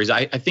the stories.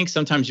 I think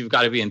sometimes you've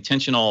got to be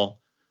intentional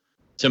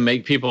to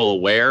make people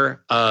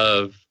aware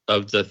of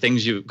the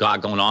things you've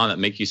got going on that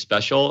make you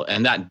special.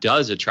 And that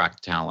does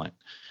attract talent,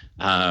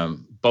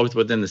 both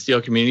within the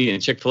SEAL community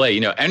and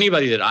Chick-fil-A.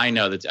 Anybody that I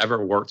know that's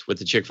ever worked with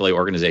the Chick-fil-A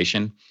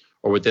organization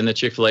or within the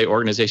Chick-fil-A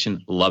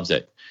organization loves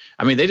it.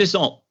 I mean, they just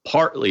don't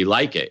partly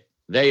like it.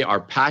 They are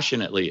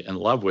passionately in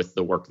love with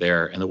the work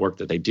there and the work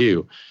that they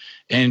do.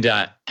 And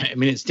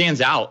it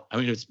stands out. I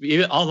mean, it's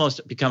even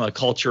almost become a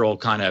cultural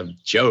kind of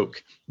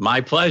joke.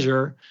 My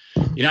pleasure.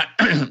 I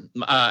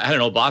had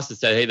an old boss that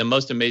said, hey, the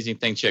most amazing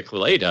thing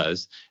Chick-fil-A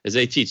does is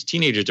they teach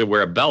teenagers to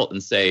wear a belt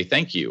and say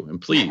thank you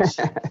and please.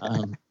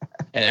 And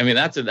I mean,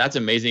 that's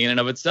amazing in and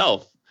of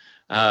itself.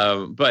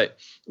 But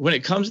when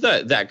it comes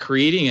to that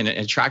creating and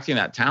attracting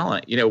that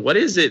talent, what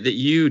is it that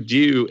you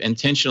do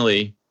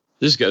intentionally?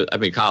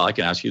 Kyle, I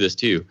can ask you this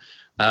too.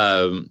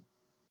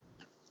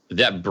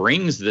 That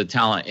brings the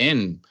talent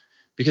in,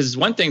 because it's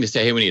one thing to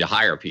say, hey, we need to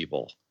hire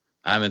people.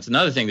 It's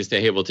another thing to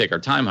say, hey, we'll take our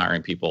time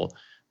hiring people.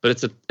 But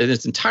it's an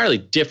entirely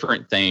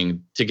different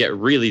thing to get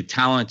really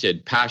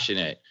talented,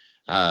 passionate,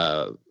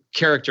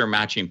 character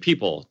matching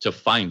people to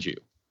find you.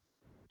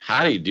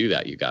 How do you do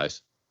that, you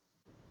guys?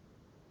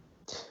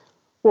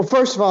 Well,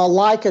 first of all,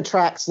 like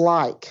attracts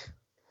like.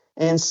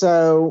 And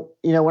so,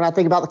 when I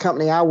think about the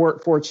company I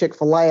work for,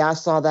 Chick-fil-A, I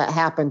saw that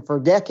happen for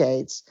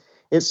decades.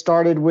 It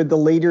started with the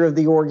leader of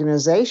the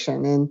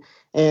organization,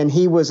 and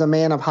he was a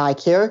man of high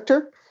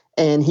character,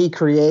 and he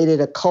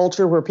created a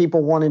culture where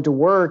people wanted to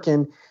work,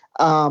 and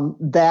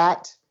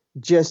that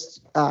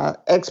just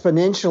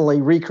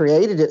exponentially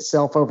recreated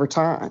itself over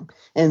time.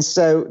 And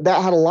so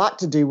that had a lot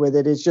to do with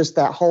it. It's just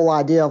that whole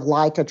idea of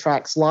like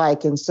attracts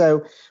like. And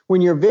so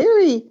when you're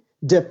very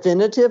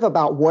definitive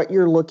about what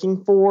you're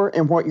looking for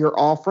and what you're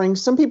offering,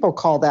 some people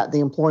call that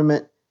the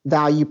employment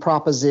value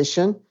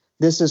proposition.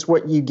 This is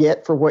what you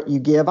get for what you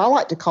give. I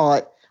like to call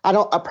it,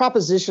 a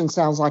proposition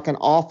sounds like an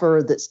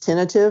offer that's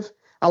tentative.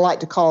 I like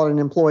to call it an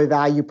employee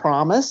value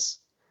promise.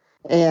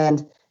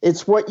 And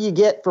it's what you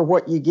get for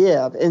what you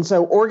give. And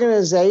so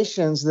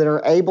organizations that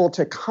are able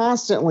to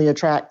constantly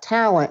attract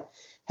talent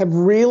have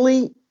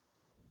really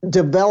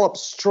developed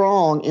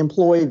strong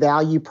employee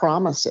value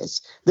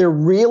promises. They're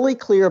really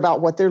clear about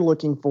what they're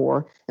looking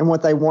for and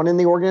what they want in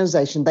the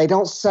organization. They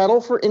don't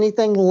settle for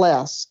anything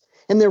less.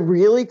 And they're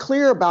really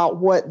clear about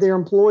what their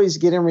employees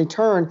get in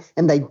return,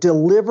 and they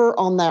deliver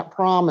on that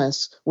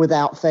promise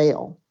without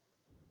fail.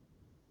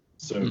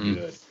 So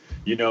good.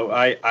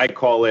 I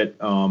call it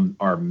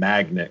our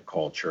magnet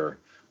culture,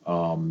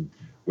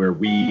 where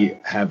we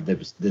have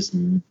this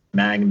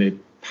magnet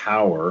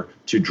power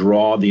to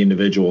draw the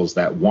individuals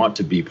that want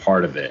to be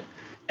part of it.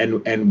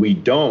 And we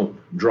don't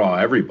draw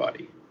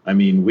everybody. I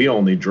mean, we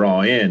only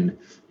draw in,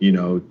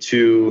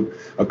 to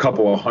a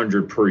couple of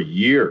hundred per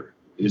year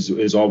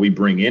is all we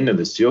bring into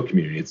the SEAL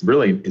community.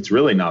 It's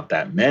really not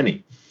that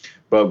many.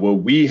 But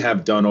what we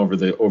have done over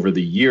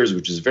the years,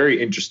 which is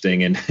very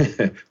interesting, and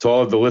to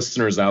all of the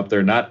listeners out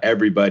there, not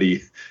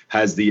everybody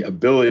has the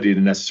ability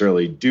to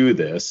necessarily do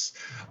this,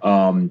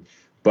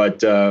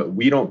 but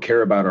we don't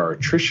care about our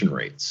attrition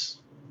rates,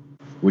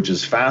 which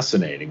is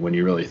fascinating when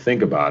you really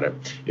think about it.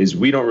 Is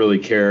we don't really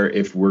care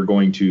if we're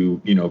going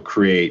to,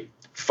 create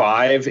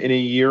 5 in a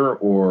year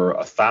or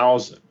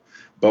 1,000.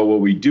 But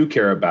what we do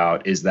care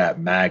about is that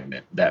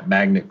magnet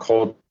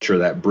culture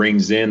that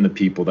brings in the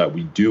people that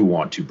we do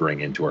want to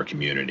bring into our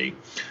community,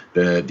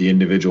 the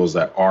individuals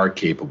that are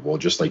capable,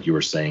 just like you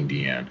were saying,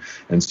 Deanne.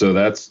 And so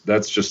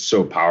that's just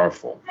so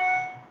powerful.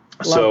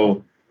 I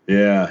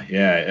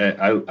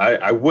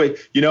would,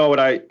 what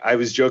I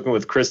was joking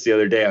with Chris the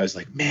other day. I was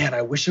like, man,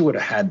 I wish I would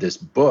have had this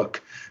book,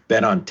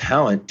 Bet on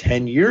Talent,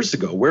 10 years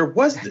ago. Where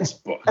was this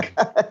book?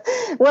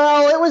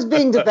 Well, it was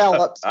being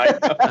developed.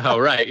 Oh,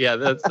 right. Yeah,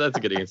 that's a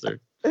good answer.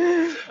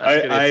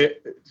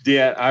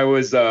 Deanne, I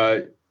was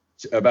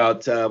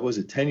about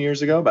 10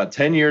 years ago? About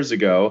 10 years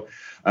ago,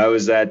 I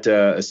was at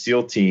a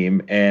SEAL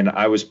team, and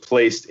I was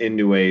placed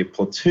into a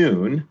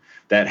platoon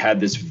that had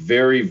this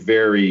very,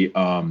 very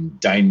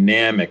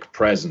dynamic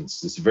presence,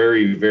 this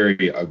very,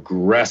 very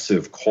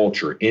aggressive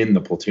culture in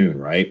the platoon,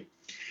 right?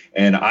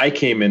 And I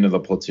came into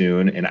the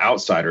platoon, an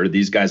outsider.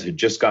 These guys had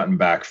just gotten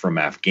back from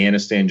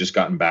Afghanistan, just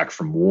gotten back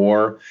from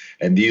war.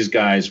 And these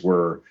guys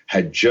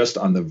had just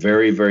on the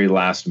very, very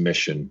last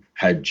mission,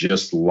 had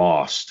just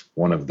lost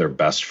one of their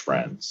best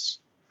friends.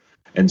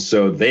 And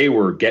so they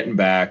were getting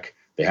back.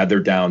 They had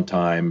their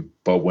downtime.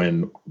 But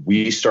when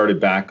we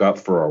started back up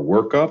for our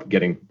workup,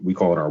 we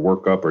call it our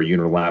workup or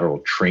unilateral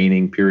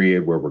training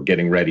period, where we're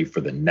getting ready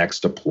for the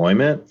next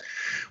deployment.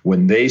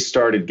 When they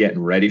started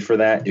getting ready for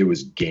that, it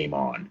was game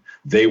on.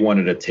 They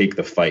wanted to take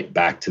the fight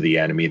back to the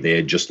enemy. They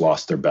had just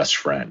lost their best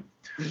friend.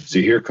 So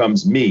here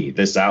comes me,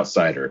 this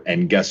outsider.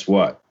 And guess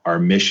what? Our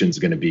mission's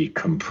going to be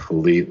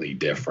completely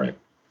different.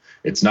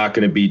 It's not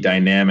going to be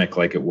dynamic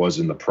like it was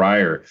in the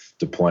prior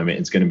deployment.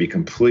 It's going to be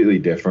completely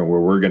different,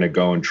 where we're going to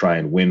go and try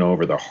and win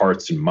over the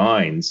hearts and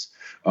minds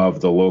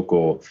of the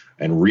local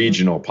and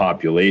regional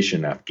population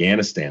in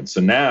Afghanistan. So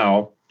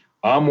now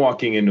I'm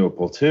walking into a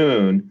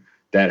platoon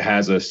that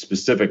has a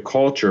specific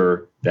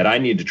culture that I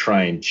need to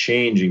try and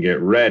change and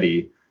get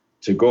ready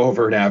to go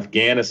over to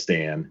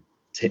Afghanistan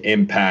to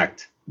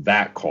impact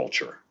that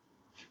culture.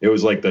 It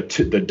was like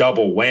the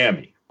double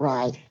whammy.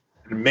 Right.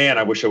 Man,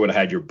 I wish I would have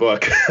had your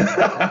book. Well,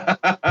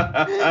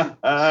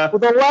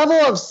 the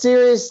level of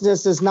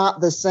seriousness is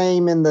not the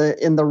same in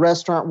the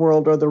restaurant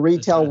world or the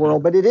retail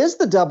world, but it is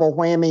the double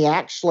whammy,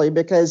 actually,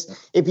 because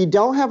if you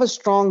don't have a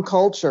strong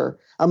culture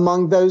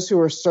among those who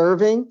are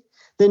serving,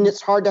 then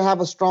it's hard to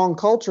have a strong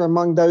culture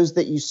among those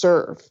that you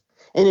serve.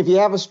 And if you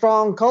have a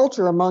strong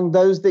culture among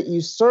those that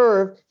you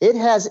serve, it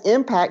has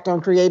impact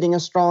on creating a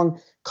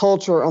strong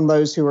culture on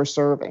those who are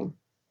serving.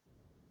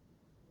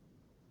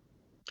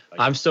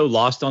 I'm so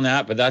lost on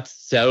that, but that's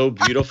so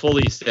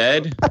beautifully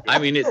said. I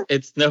mean,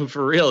 it's no,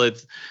 for real.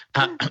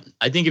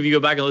 I think if you go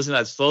back and listen to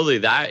that slowly,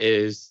 that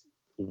is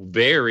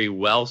very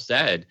well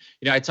said.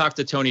 I talked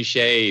to Tony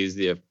Shays,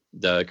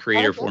 the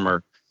creator,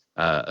 former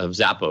of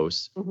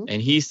Zappos,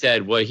 and he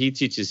said what he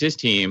teaches his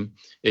team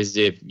is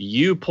if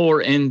you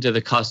pour into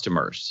the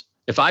customers,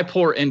 if I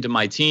pour into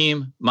my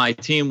team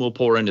will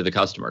pour into the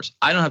customers.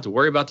 I don't have to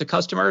worry about the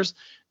customers.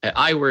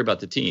 I worry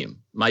about the team.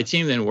 My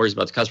team then worries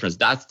about the customers.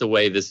 That's the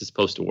way this is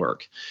supposed to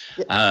work.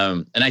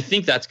 And I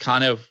think that's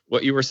kind of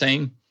what you were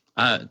saying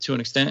to an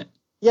extent.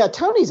 Yeah,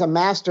 Tony's a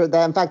master at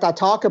that. In fact, I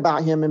talk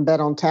about him in Bet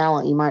on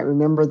Talent. You might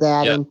remember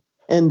that. Yeah.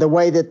 And the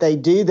way that they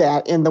do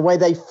that and the way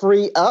they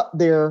free up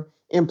their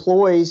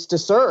employees to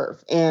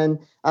serve. And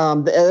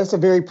that's a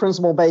very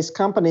principle-based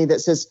company that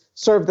says,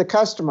 serve the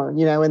customer,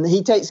 and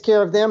he takes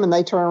care of them and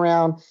they turn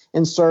around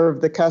and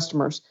serve the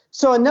customers.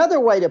 So another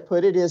way to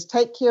put it is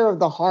take care of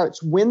the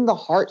hearts, win the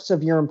hearts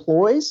of your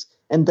employees,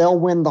 and they'll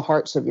win the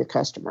hearts of your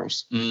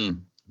customers.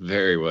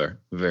 Very well,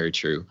 very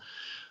true.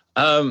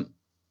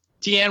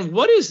 Deanne,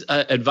 what is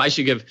advice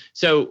you give?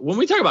 So when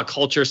we talk about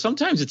culture,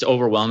 sometimes it's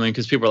overwhelming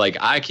because people are like,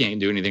 I can't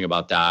do anything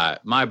about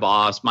that. My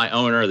boss, my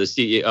owner, the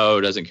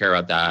CEO doesn't care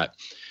about that.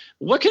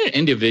 What can an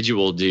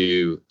individual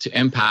do to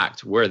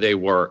impact where they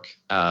work,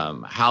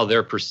 how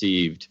they're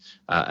perceived,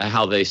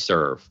 how they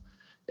serve?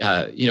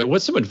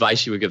 What's some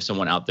advice you would give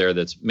someone out there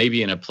that's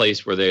maybe in a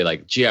place where they're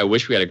like, gee, I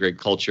wish we had a great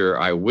culture.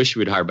 I wish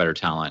we would hire better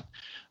talent.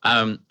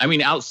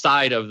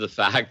 Outside of the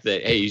fact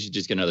that, hey, you should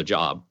just get another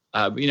job.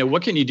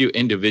 What can you do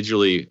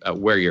individually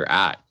where you're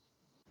at?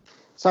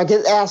 So I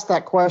get asked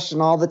that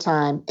question all the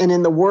time. And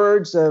in the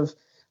words of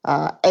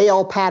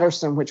A.L.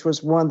 Patterson, which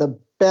was one of the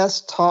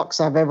best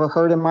talks I've ever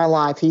heard in my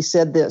life, he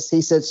said this.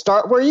 He said,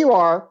 start where you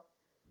are,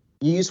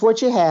 use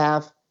what you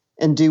have,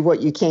 and do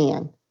what you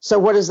can. So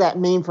what does that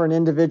mean for an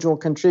individual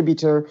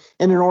contributor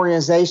in an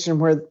organization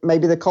where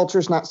maybe the culture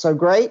is not so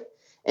great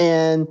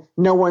and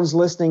no one's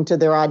listening to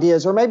their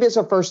ideas? Or maybe it's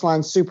a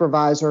first-line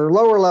supervisor or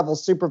lower-level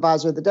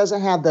supervisor that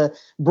doesn't have the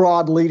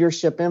broad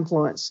leadership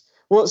influence.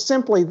 Well, it's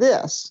simply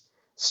this.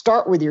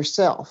 Start with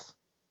yourself.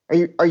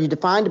 Are you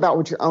defined about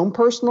what your own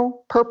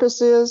personal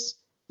purpose is?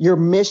 your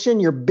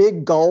mission, your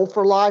big goal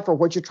for life, or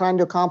what you're trying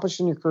to accomplish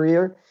in your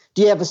career?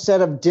 Do you have a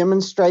set of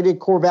demonstrated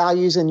core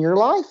values in your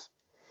life?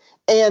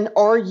 And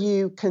are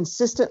you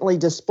consistently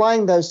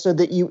displaying those so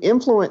that you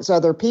influence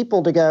other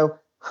people to go,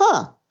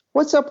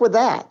 what's up with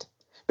that?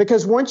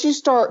 Because once you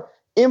start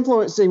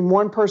influencing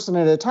one person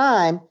at a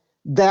time,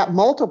 that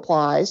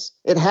multiplies.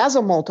 It has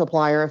a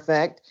multiplier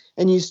effect,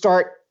 and you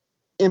start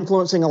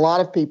influencing a lot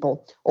of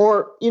people.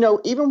 Or,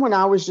 even when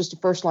I was just a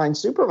first line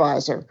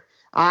supervisor,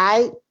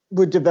 I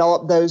would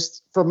develop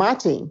those for my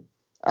team.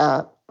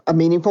 A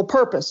meaningful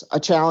purpose, a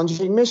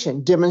challenging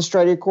mission,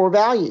 demonstrated core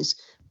values.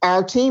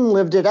 Our team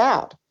lived it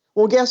out.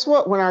 Well, guess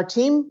what? When our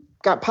team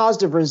got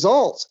positive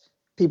results,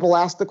 people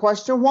asked the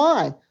question,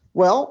 why?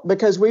 Well,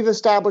 because we've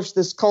established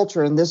this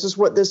culture, and this is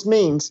what this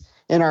means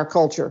in our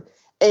culture.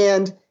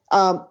 And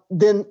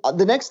then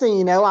the next thing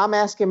you know, I'm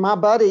asking my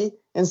buddy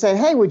and saying,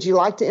 hey, would you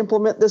like to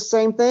implement this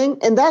same thing?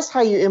 And that's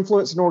how you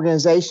influence an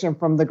organization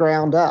from the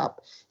ground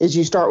up, is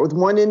you start with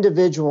one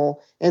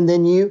individual and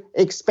then you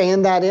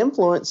expand that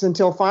influence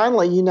until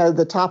finally,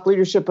 the top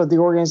leadership of the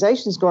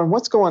organization is going,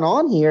 what's going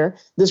on here?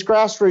 This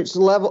grassroots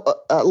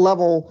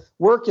level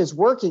work is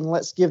working.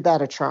 Let's give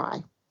that a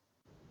try.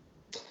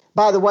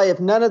 By the way, if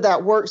none of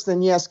that works,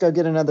 then yes, go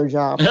get another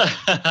job.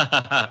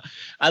 I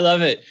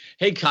love it.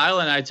 Hey, Kyle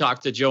and I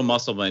talked to Joe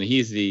Musselman.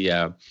 He's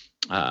the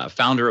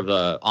founder of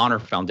the Honor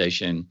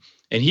Foundation,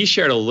 and he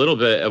shared a little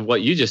bit of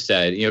what you just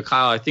said.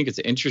 Kyle, I think it's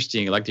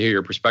interesting. I'd like to hear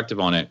your perspective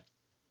on it.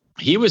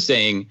 He was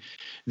saying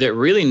that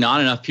really not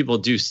enough people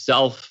do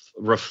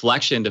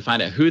self-reflection to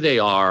find out who they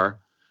are,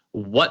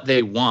 what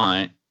they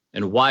want,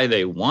 and why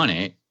they want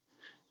it,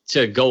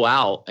 to go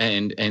out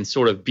and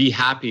sort of be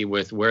happy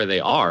with where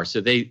they are.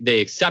 So they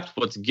accept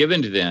what's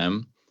given to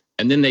them,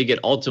 and then they get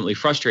ultimately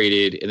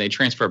frustrated and they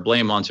transfer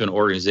blame onto an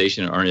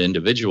organization or an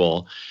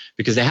individual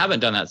because they haven't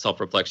done that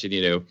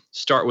self-reflection.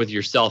 Start with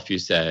yourself, you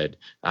said.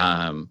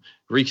 Do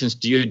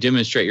you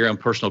demonstrate your own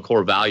personal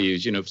core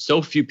values?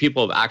 So few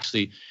people have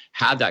actually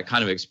had that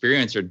kind of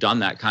experience or done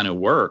that kind of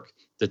work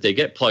that they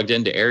get plugged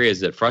into areas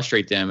that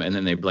frustrate them, and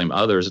then they blame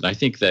others. And I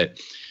think that,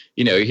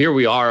 here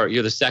we are,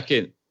 you're the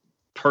second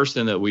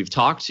person that we've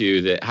talked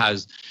to that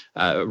has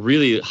a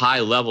really high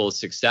level of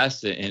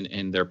success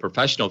in their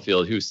professional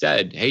field who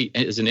said, hey,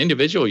 as an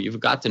individual,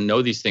 you've got to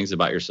know these things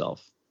about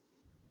yourself.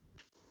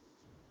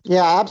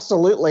 Yeah,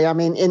 absolutely. I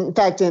mean, in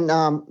fact, in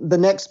the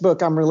next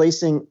book I'm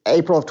releasing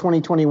April of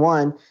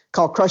 2021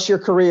 called Crush Your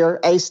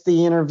Career, Ace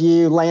the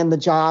Interview, Land the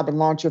Job, and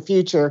Launch Your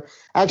Future,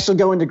 I actually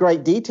go into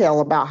great detail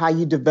about how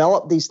you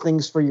develop these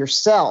things for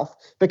yourself,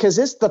 because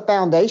it's the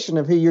foundation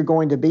of who you're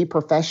going to be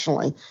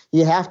professionally.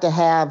 You have to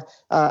have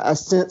a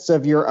sense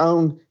of your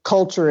own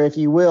culture, if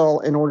you will,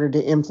 in order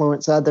to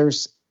influence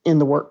others in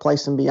the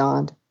workplace and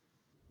beyond.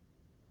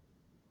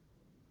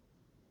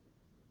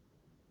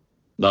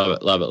 Love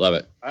it, love it, love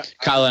it.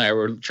 Kyle and I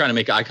were trying to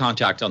make eye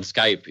contact on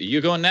Skype. Are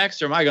you going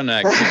next or am I going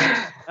next?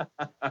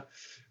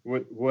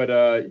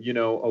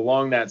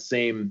 Along that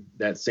same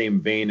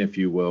vein, if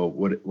you will,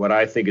 what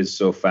I think is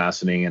so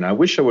fascinating, and I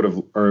wish I would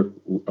have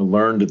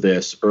learned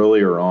this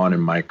earlier on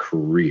in my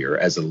career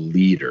as a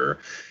leader,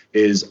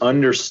 is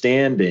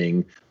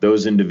understanding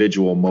those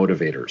individual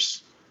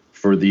motivators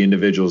for the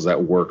individuals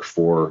that work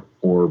for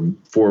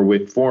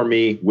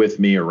me, with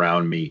me,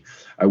 around me.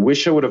 I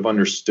wish I would have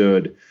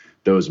understood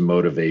those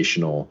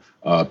motivational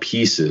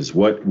pieces,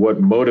 what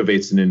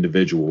motivates an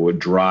individual, what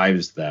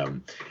drives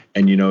them.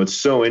 And, it's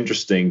so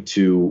interesting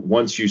to,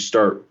 once you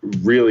start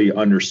really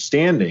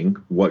understanding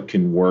what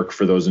can work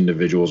for those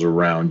individuals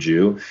around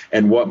you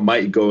and what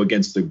might go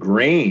against the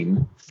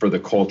grain for the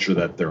culture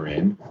that they're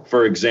in.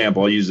 For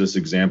example, I'll use this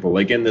example,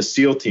 like in the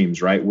SEAL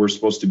teams, right? We're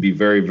supposed to be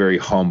very, very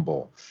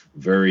humble,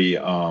 very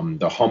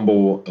the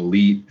humble,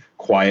 elite,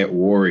 quiet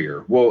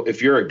warrior. Well,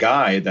 if you're a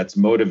guy that's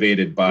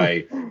motivated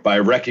by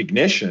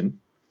recognition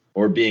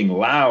or being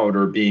loud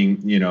or being,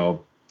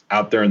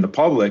 out there in the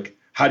public,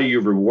 how do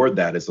you reward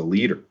that as a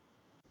leader?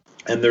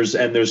 And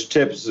there's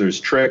tips,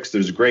 there's tricks,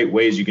 there's great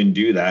ways you can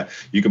do that.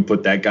 You can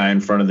put that guy in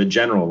front of the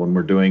general when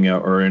we're doing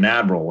or an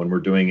admiral when we're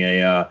doing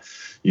a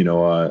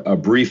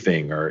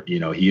briefing, or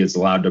he is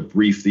allowed to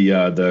brief the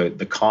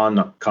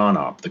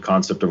CONOP, the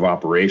concept of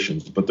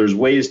operations. But there's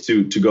ways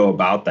to go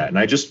about that. And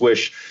I just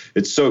wish,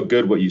 it's so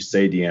good what you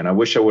say, Deanne. I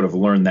wish I would have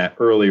learned that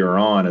earlier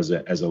on as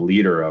a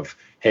leader of,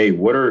 hey,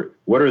 what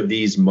are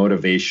these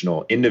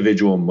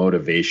individual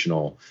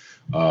motivational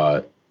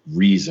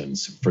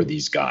reasons for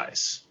these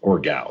guys or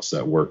gals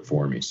that work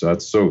for me. So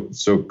that's so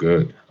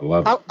good. I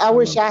love it. I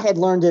wish I had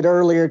learned it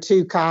earlier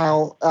too,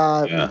 Kyle.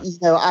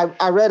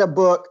 I read a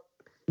book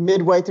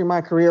midway through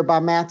my career by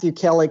Matthew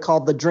Kelly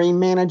called The Dream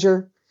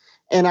Manager.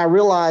 And I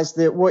realized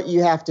that what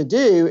you have to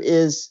do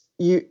is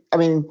you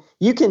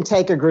can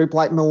take a group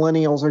like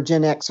millennials or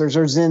Gen Xers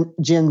or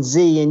Gen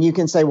Z, and you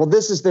can say, well,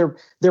 this is their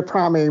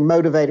primary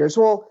motivators.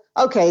 Well,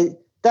 okay,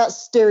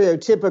 that's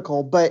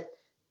stereotypical, but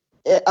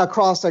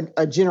across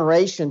a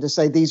generation to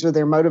say these are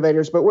their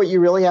motivators. But what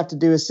you really have to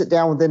do is sit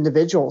down with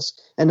individuals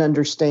and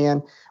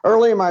understand.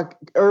 Earlier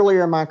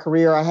in my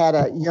career, I had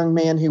a young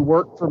man who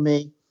worked for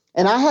me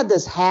And I had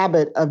this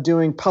habit of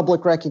doing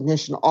public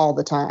recognition all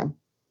the time.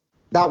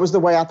 That was the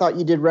way I thought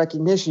you did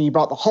recognition. You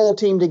brought the whole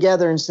team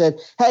together and said,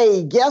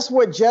 hey, guess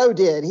what Joe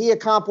did? He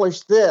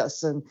accomplished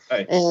this. And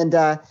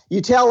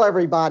you tell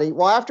everybody.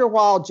 Well, after a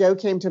while, Joe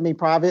came to me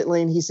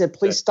privately and he said,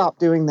 please stop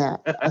doing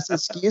that. I said,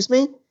 excuse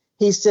me?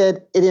 He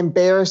said, it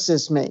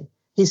embarrasses me.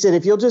 He said,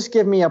 if you'll just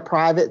give me a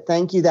private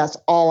thank you, that's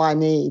all I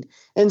need.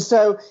 And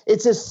so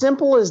it's as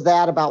simple as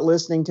that about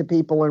listening to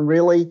people and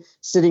really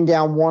sitting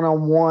down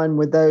one-on-one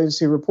with those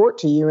who report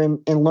to you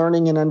and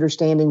learning and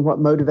understanding what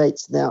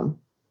motivates them.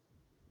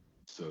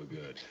 So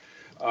good.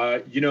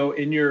 I'm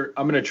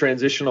going to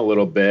transition a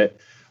little bit.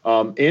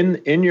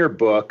 In your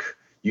book,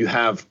 you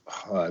have,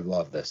 I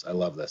love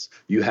this.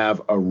 You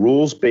have a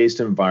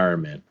rules-based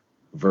environment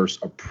versus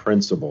a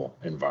principle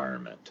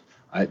environment.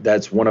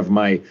 That's one of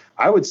my,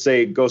 I would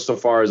say, go so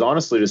far as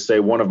honestly to say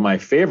one of my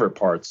favorite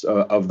parts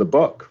of the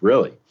book,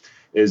 really,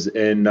 is.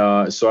 And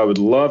so I would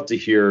love to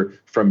hear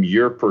from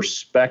your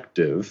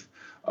perspective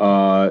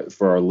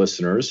for our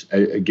listeners,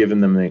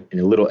 giving them a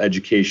little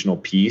educational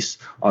piece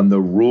on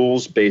the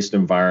rules-based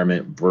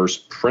environment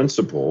versus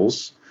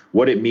principles,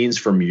 what it means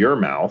from your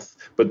mouth,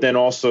 but then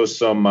also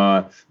some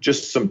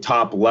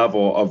top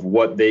level of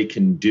what they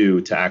can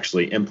do to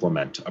actually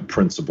implement a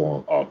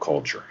principle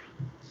culture.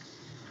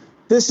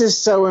 This is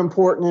so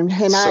important,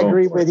 and I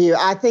agree with you.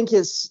 I think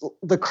it's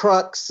the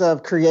crux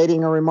of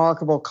creating a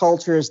remarkable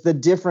culture is the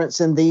difference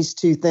in these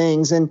two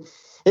things. And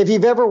if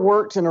you've ever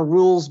worked in a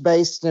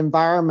rules-based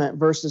environment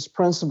versus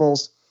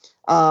principles,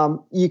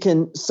 you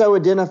can so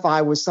identify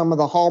with some of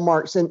the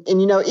hallmarks. And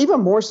even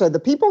more so, the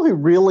people who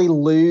really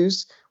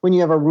lose when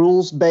you have a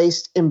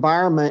rules-based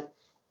environment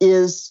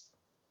is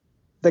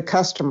the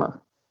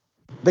customer.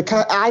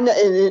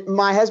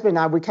 My husband and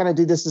I, we kind of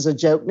do this as a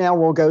joke now.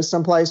 We'll go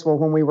someplace. Well,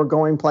 when we were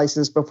going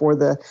places before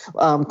the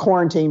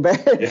quarantine, but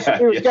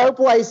we would go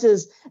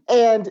places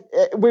and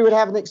we would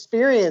have an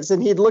experience.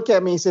 And he'd look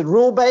at me and said,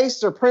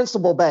 rule-based or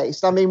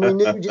principle-based? I mean, we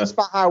knew just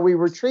by how we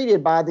were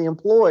treated by the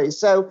employees.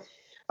 So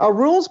a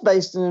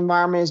rules-based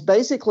environment is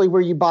basically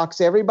where you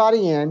box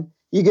everybody in.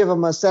 You give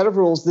them a set of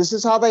rules. This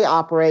is how they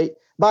operate.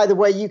 By the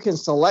way, you can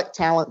select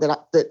talent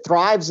that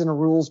thrives in a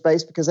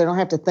rules-based because they don't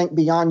have to think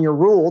beyond your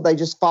rule. They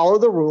just follow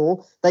the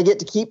rule. They get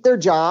to keep their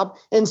job.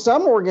 In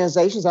some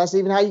organizations, that's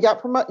even how you get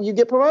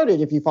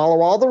promoted if you follow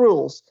all the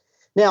rules.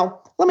 Now,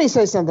 let me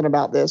say something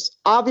about this.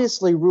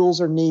 Obviously, rules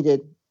are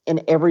needed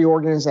in every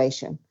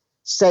organization.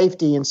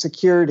 Safety and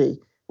security.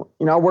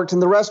 I worked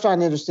in the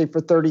restaurant industry for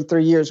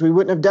 33 years. We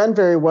wouldn't have done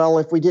very well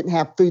if we didn't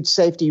have food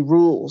safety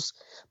rules.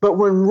 But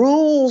when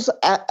rules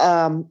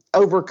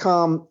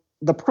overcome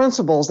the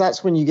principles,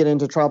 that's when you get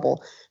into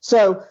trouble.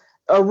 So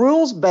a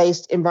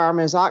rules-based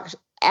environment is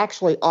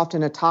actually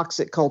often a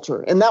toxic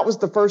culture. And that was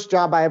the first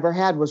job I ever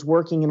had, was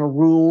working in a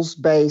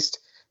rules-based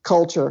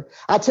culture.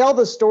 I tell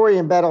the story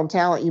in Bet on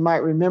Talent. You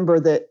might remember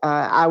that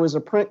I was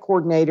a print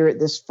coordinator at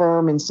this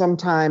firm and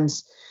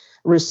sometimes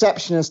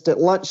receptionist at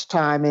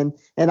lunchtime.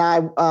 And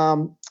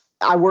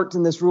I worked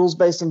in this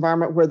rules-based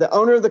environment where the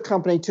owner of the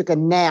company took a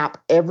nap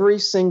every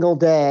single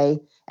day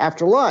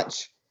after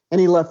lunch. And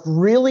he left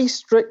really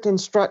strict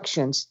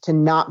instructions to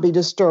not be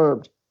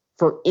disturbed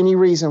for any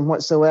reason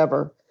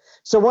whatsoever.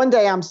 So one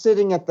day I'm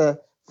sitting at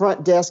the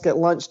front desk at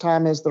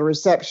lunchtime as the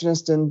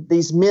receptionist, and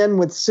these men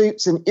with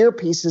suits and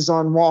earpieces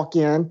on walk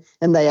in,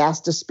 and they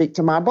asked to speak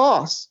to my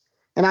boss.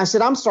 And I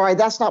said, I'm sorry,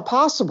 that's not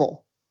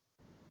possible.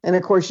 And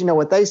of course, you know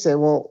what they said?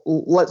 Well,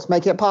 let's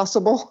make it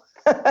possible.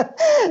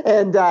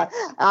 And but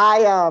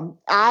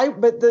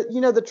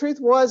the truth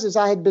was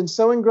I had been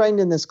so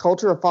ingrained in this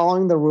culture of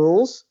following the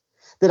rules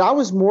that I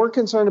was more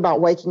concerned about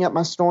waking up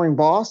my snoring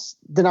boss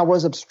than I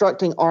was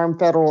obstructing armed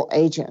federal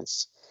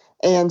agents.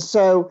 And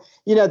so,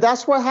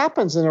 that's what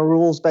happens in a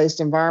rules-based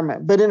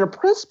environment. But in a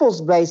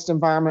principles-based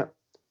environment,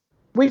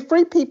 we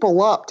free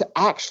people up to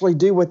actually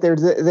do what they're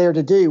there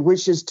to do,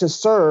 which is to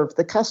serve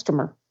the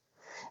customer.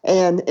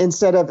 And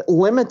instead of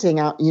limiting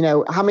out,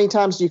 how many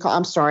times do you call,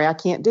 I'm sorry, I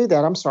can't do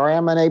that. I'm sorry,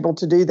 I'm unable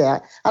to do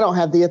that. I don't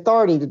have the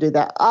authority to do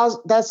that.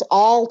 That's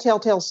all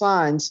telltale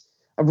signs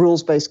of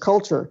rules-based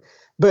culture.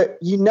 But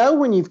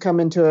when you've come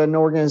into an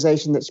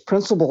organization that's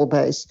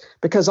principle-based,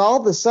 because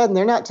all of a sudden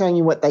they're not telling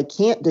you what they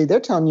can't do.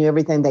 They're telling you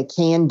everything they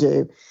can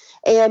do.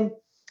 And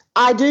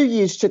I do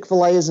use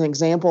Chick-fil-A as an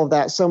example of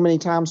that so many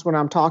times when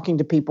I'm talking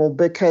to people,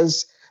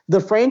 because the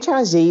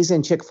franchisees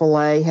in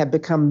Chick-fil-A have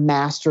become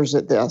masters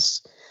at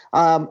this.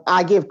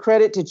 I give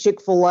credit to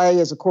Chick-fil-A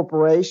as a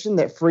corporation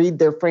that freed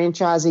their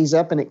franchisees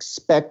up and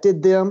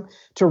expected them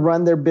to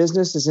run their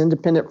business as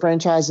independent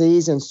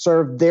franchisees and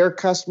serve their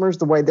customers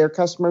the way their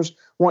customers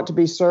want to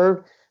be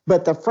served.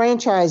 But the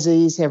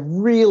franchisees have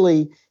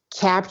really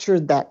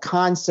captured that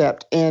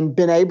concept and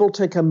been able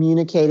to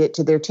communicate it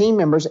to their team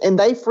members, and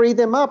they free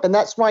them up. And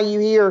that's why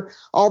you hear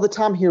all the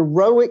time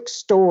heroic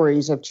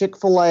stories of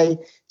Chick-fil-A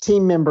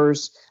team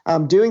members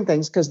doing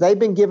things, because they've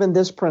been given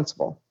this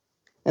principle.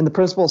 And the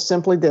principle is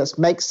simply this: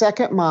 make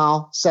second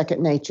mile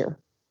second nature.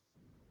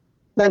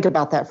 Think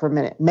about that for a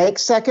minute. Make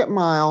second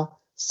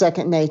mile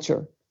second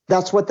nature.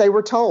 That's what they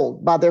were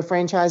told by their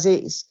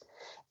franchisees.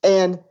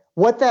 And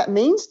what that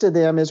means to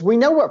them is we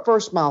know what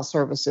first mile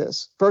service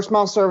is. First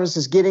mile service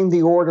is getting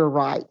the order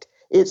right.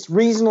 It's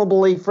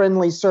reasonably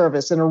friendly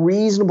service in a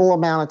reasonable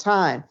amount of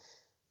time.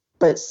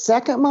 But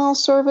second mile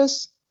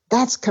service,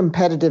 that's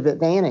competitive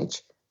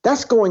advantage.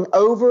 That's going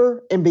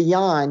over and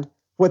beyond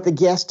what the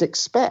guest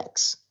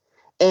expects.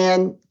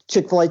 And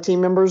Chick-fil-A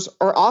team members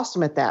are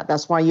awesome at that.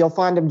 That's why you'll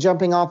find them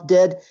jumping off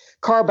dead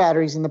car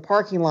batteries in the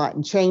parking lot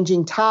and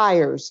changing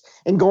tires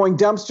and going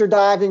dumpster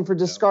diving for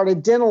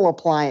discarded dental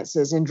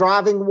appliances and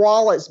driving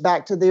wallets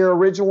back to their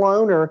original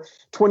owner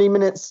 20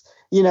 minutes,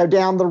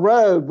 down the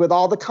road with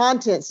all the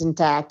contents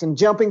intact, and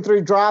jumping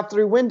through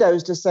drive-through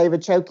windows to save a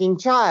choking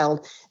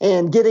child,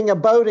 and getting a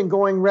boat and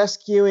going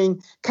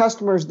rescuing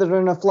customers that are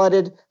in a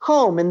flooded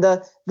home. And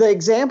the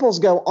examples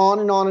go on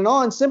and on and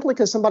on, simply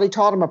because somebody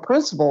taught them a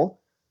principle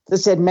that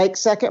said, make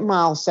second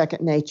mile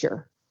second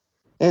nature.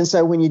 And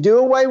so when you do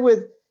away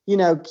with,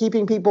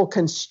 keeping people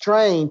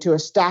constrained to a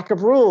stack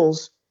of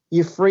rules,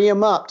 you free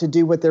them up to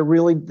do what they're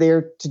really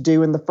there to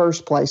do in the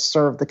first place,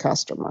 serve the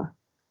customer.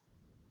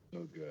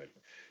 So good.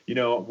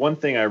 One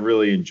thing I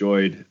really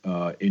enjoyed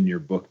in your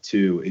book,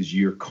 too, is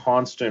your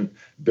constant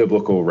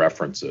biblical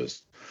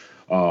references.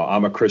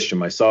 I'm a Christian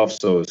myself,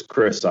 so is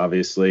Chris,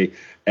 obviously.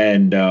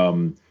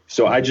 And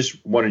so I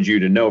just wanted you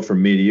to know,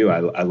 from me to you,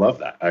 I love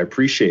that. I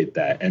appreciate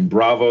that. And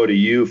bravo to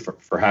you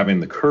for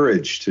having the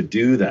courage to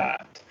do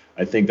that.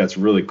 I think that's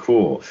really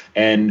cool.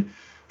 And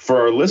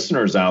for our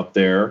listeners out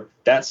there,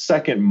 that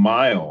second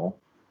mile,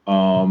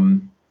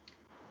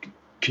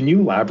 can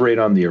you elaborate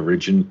on the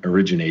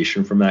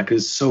origination from that?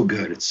 Because it's so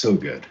good. It's so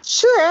good.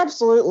 Sure,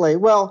 absolutely.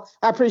 Well,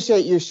 I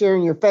appreciate you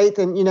sharing your faith.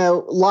 And,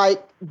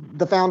 like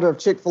the founder of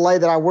Chick-fil-A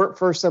that I worked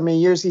for so many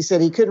years, he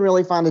said he couldn't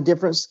really find a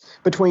difference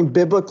between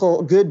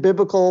good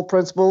biblical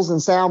principles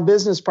and sound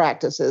business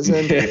practices.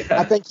 And yeah.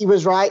 I think he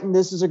was right, and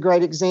this is a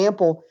great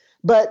example.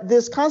 But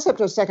this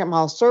concept of second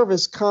mile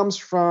service comes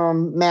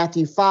from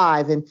Matthew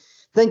 5. And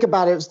think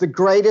about it, it's the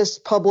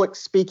greatest public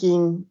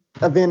speaking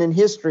event in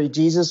history.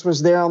 Jesus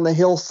was there on the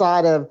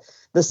hillside of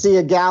the Sea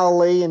of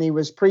Galilee, and he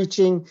was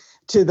preaching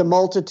to the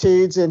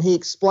multitudes, and he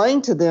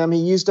explained to them, he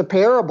used a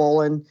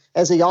parable, and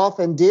as he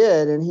often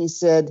did, and he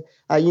said,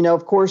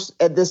 of course,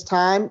 at this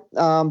time,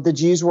 the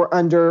Jews were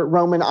under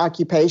Roman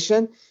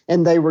occupation,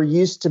 and they were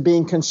used to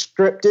being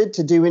conscripted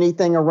to do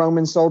anything a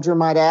Roman soldier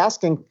might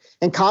ask, and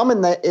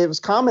it was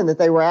common that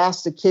they were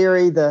asked to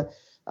carry the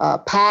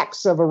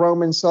packs of a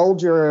Roman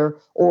soldier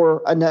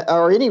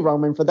or any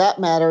Roman for that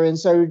matter. And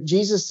so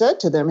Jesus said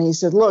to them, he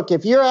said, look,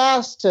 if you're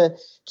asked to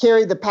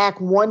carry the pack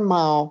 1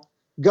 mile,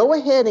 go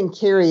ahead and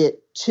carry it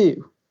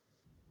 2,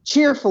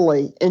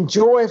 cheerfully and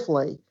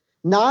joyfully,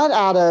 not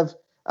out of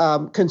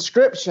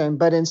conscription,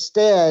 but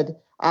instead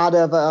out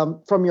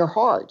of from your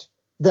heart,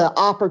 the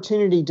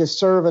opportunity to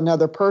serve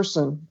another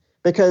person,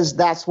 because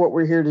that's what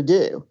we're here to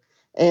do.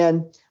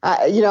 And,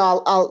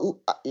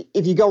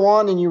 if you go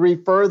on and you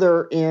read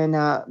further in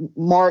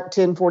Mark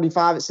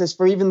 10:45, it says,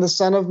 for even the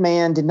Son of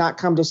Man did not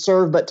come to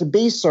serve, but to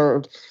be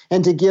served,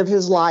 and to give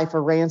his life a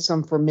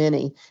ransom for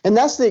many. And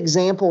that's the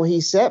example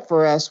he set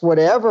for us,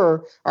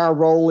 whatever our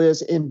role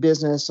is in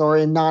business or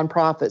in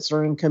nonprofits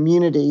or in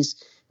communities,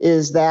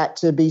 is that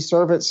to be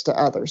servants to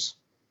others.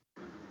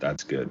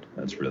 That's good.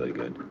 That's really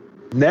good.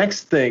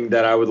 Next thing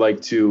that I would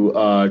like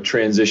to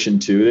transition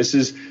to, this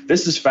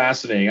is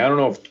fascinating. I don't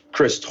know if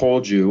Chris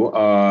told you,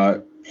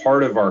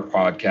 part of our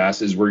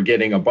podcast is we're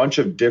getting a bunch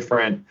of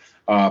different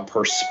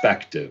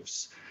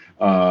perspectives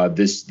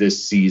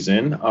this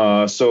season.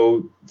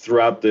 So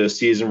throughout the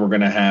season, we're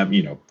going to have,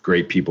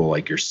 great people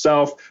like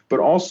yourself, but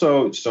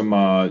also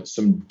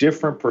some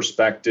different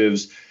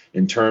perspectives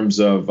in terms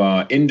of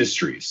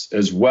industries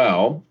as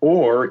well,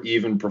 or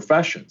even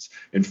professions.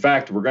 In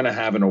fact, we're going to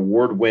have an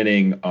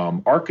award-winning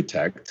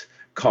architect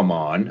come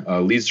on,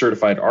 a LEED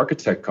certified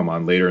architect come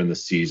on later in the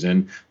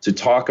season to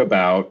talk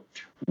about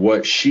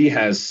what she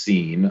has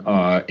seen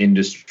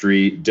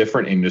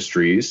different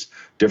industries,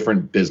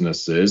 different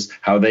businesses,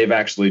 how they've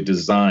actually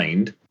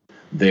designed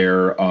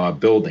their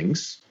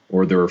buildings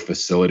or their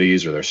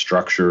facilities or their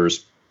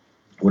structures,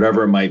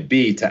 whatever it might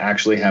be, to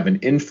actually have an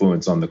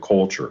influence on the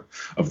culture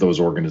of those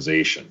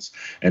organizations.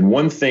 And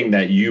one thing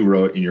that you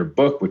wrote in your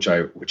book, which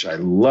I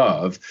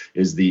love,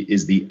 is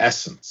the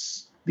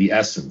essence. The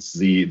essence.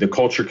 The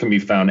culture can be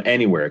found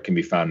anywhere. It can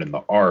be found in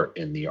the art,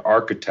 in the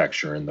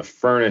architecture, in the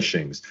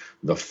furnishings,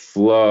 the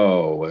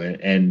flow,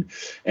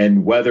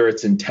 and whether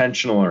it's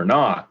intentional or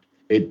not,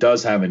 it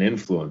does have an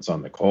influence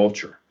on the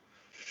culture.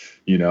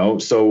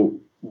 So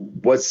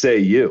what say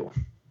you?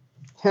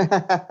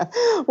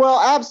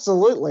 Well,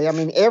 absolutely. I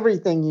mean,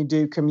 everything you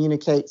do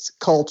communicates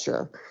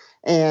culture.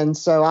 And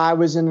so I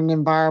was in an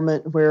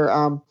environment where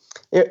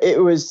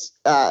it was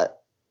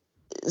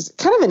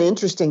kind of an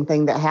interesting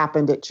thing that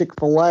happened at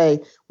Chick-fil-A.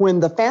 When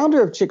the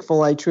founder of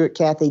Chick-fil-A, Truett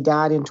Cathy,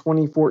 died in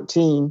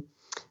 2014,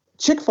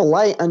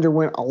 Chick-fil-A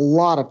underwent a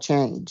lot of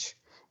change.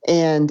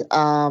 And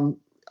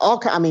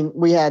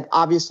we had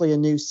obviously a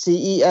new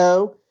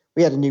CEO,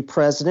 we had a new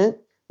president,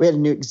 we had a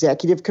new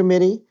executive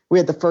committee. We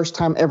had the first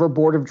time ever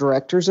board of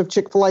directors of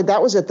Chick-fil-A.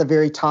 That was at the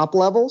very top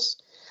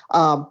levels.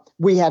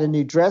 We had a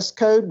new dress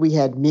code. We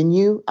had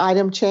menu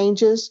item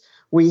changes.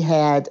 We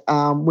had,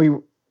 we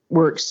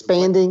were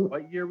expanding.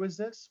 What year was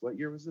this? What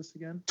year was this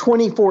again?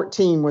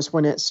 2014 was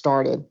when it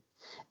started.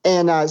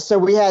 And so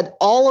we had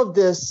all of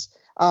this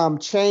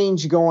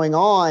change going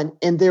on.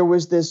 And there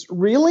was this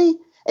really,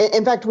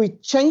 in fact, we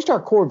changed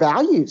our core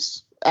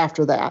values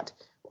after that.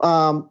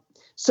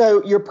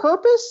 So your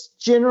purpose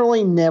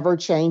generally never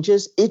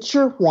changes. It's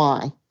your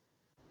why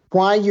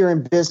you're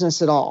in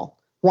business at all,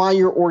 why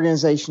your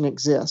organization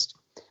exists.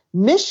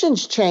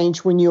 Missions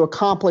change when you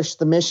accomplish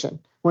the mission.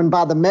 When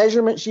by the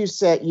measurements you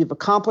set, you've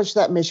accomplished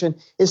that mission,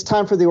 it's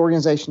time for the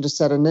organization to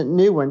set a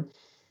new one.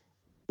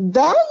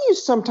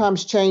 Values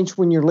sometimes change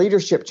when your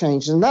leadership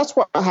changes, and that's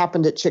what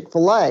happened at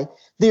Chick-fil-A.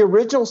 The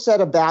original set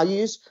of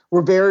values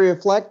were very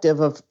reflective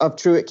of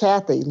Truett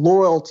Cathy: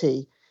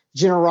 loyalty,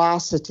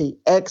 generosity,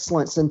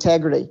 excellence,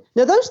 integrity.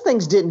 Now, those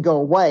things didn't go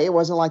away. It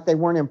wasn't like they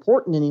weren't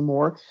important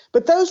anymore,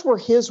 but those were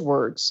his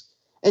words.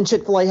 And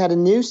Chick-fil-A had a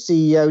new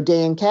CEO,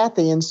 Dan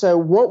Cathy, and so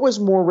what was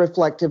more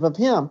reflective of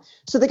him?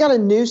 So they got a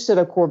new set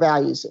of core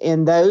values,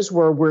 and those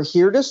were: we're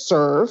here to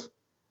serve,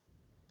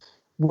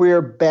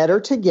 we're better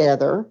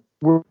together,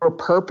 we're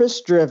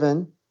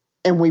purpose-driven,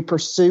 and we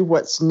pursue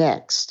what's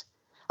next.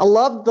 I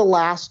loved the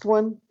last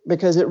one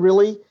because it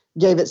really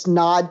gave its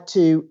nod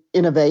to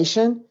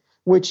innovation,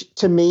 which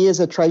to me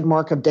is a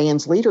trademark of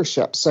Dan's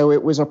leadership. So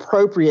it was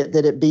appropriate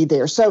that it be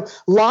there. So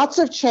lots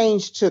of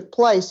change took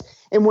place.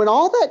 And when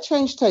all that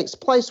change takes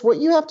place, what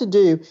you have to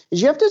do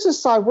is you have to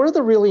decide what are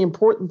the really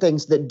important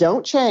things that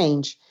don't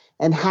change,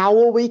 and how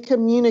will we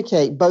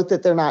communicate both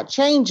that they're not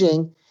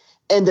changing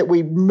and that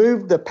we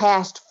move the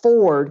past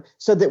forward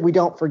so that we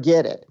don't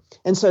forget it.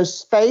 And so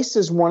space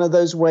is one of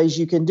those ways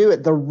you can do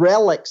it, the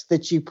relics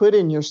that you put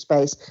in your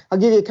space. I'll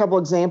give you a couple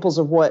examples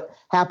of what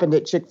happened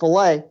at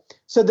Chick-fil-A.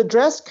 So the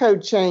dress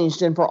code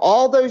changed, and for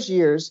all those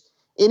years,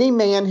 any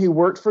man who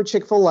worked for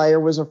Chick-fil-A or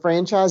was a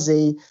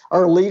franchisee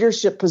or a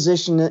leadership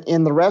position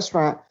in the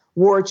restaurant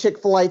wore a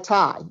Chick-fil-A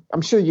tie.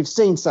 I'm sure you've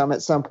seen some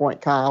at some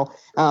point, Kyle.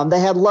 They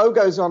had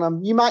logos on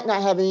them. You might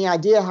not have any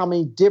idea how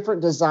many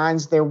different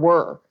designs there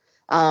were.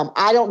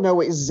 I don't know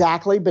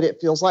exactly, but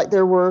it feels like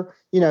there were,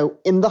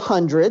 in the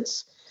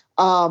hundreds.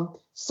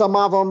 Some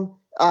of them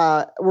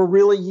were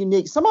really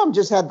unique. Some of them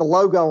just had the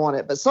logo on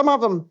it, but some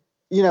of them,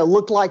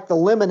 looked like the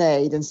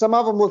lemonade, and some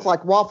of them looked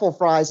like waffle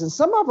fries, and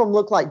some of them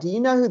looked like, do you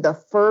know who the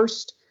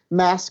first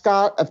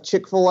mascot of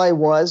Chick-fil-A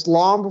was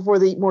long before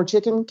they eat more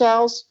chicken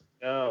cows?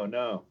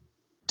 No.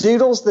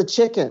 Doodles the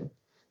chicken.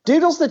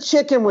 Doodles the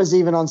chicken was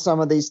even on some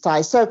of these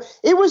ties. So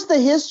it was the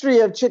history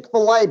of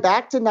Chick-fil-A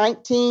back to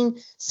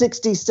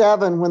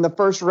 1967 when the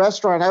first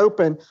restaurant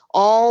opened,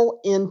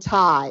 all in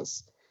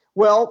ties.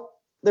 Well,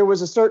 there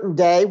was a certain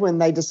day when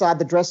they decided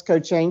the dress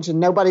code changed and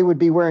nobody would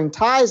be wearing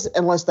ties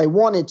unless they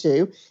wanted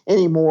to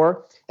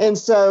anymore. And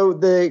so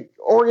the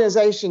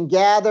organization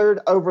gathered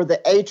over the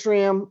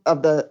atrium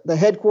of the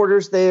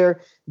headquarters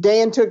there.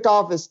 Dan took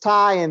off his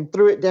tie and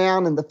threw it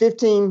down, and the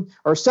 15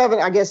 or 7,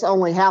 I guess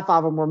only half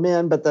of them were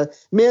men, but the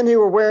men who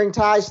were wearing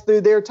ties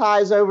threw their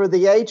ties over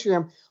the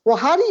atrium. Well,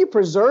 how do you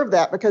preserve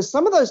that? Because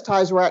some of those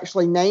ties were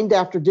actually named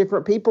after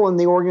different people in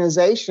the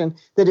organization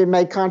that had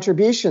made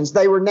contributions.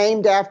 They were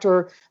named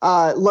after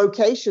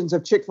locations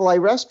of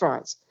Chick-fil-A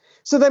restaurants.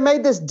 So they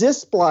made this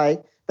display.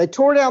 They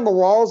tore down the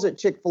walls at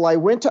Chick-fil-A,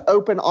 went to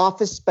open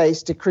office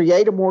space to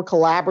create a more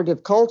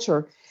collaborative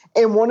culture.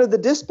 And one of the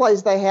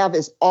displays they have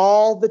is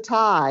all the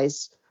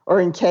ties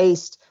are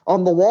encased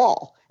on the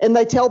wall. And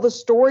they tell the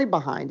story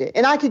behind it.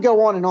 And I could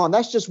go on and on.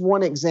 That's just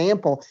one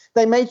example.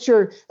 They made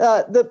sure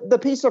the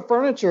piece of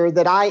furniture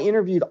that I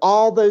interviewed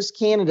all those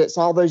candidates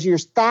all those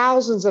years,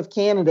 thousands of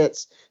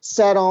candidates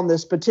sat on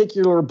this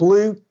particular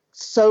blue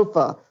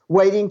sofa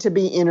waiting to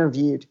be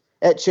interviewed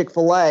at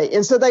Chick-fil-A.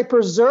 And so they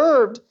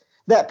preserved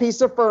that piece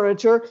of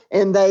furniture,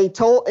 and they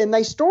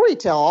story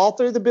tell all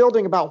through the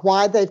building about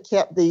why they've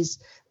kept these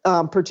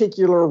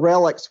particular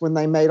relics when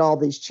they made all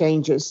these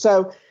changes.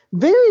 So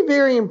very,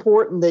 very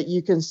important that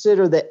you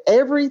consider that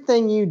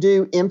everything you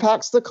do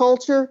impacts the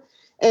culture,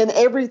 and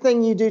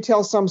everything you do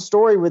tells some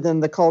story within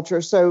the culture.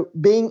 So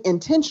being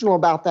intentional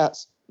about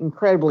that's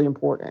incredibly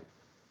important.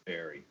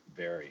 Very,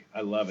 very.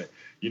 I love it.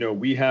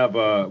 We have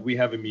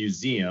a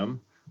museum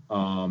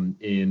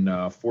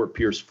in Fort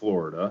Pierce,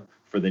 Florida,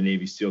 for the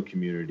Navy SEAL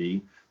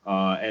community,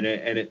 and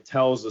it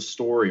tells a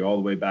story all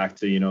the way back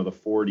to the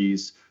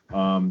 40s.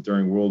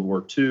 During World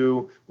War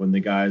II, when the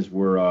guys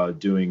were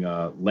doing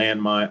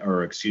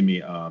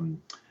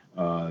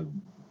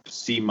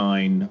sea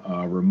mine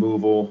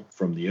removal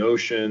from the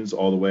oceans,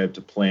 all the way up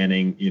to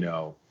planning,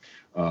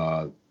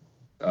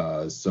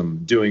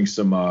 some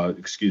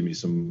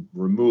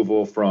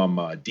removal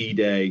from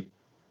D-Day,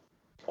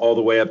 all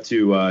the way up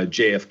to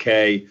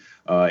JFK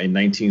in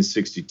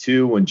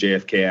 1962, when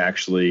JFK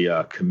actually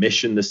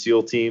commissioned the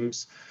SEAL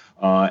teams.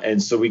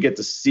 And so we get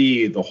to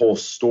see the whole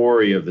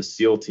story of the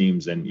SEAL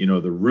teams and,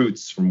 the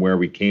roots from where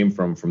we came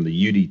from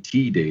the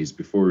UDT days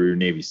before we were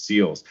Navy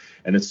SEALs.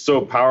 And it's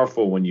so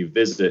powerful when you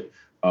visit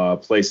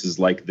places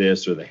like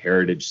this or the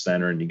Heritage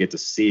Center and you get to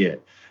see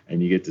it.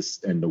 and you get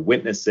to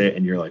witness it,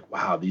 and you're like,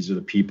 wow, these are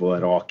the people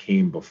that all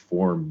came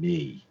before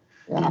me.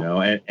 Yeah. You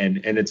know, and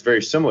it's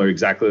very similar,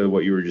 exactly to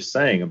what you were just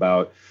saying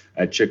about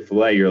at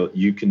Chick-fil-A.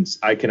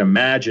 I can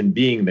imagine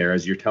being there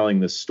as you're telling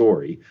this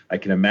story. I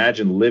can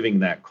imagine living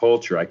that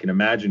culture. I can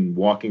imagine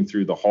walking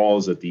through the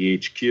halls at the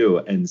HQ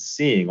and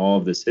seeing all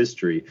of this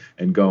history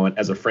and going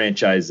as a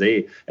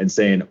franchisee and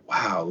saying,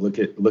 wow, look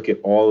at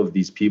all of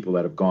these people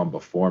that have gone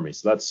before me.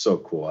 So that's so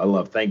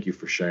cool. Thank you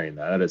for sharing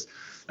that.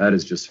 That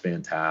is just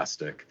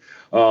fantastic.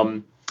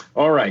 All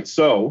right.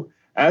 So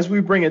as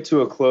we bring it to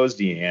a close,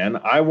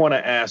 Deanne, I want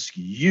to ask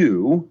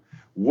you,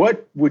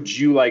 what would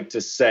you like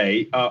to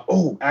say?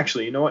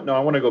 Actually, you know what? No, I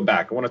want to go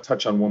back. I want to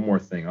touch on one more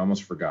thing. I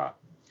almost forgot.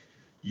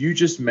 You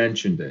just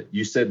mentioned it.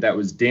 You said that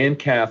was Dan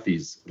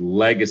Cathy's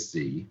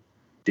legacy.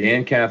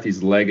 Dan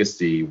Cathy's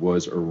legacy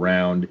was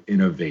around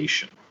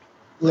innovation,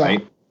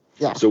 right?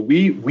 Yeah. So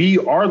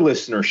our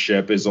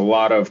listenership is a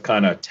lot of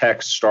kind of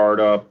tech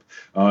startup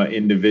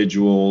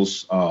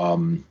individuals,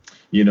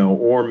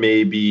 or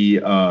maybe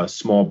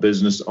small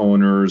business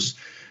owners.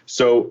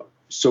 So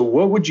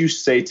what would you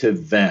say to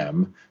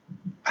them?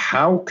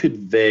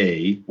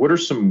 What are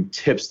some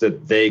tips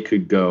that they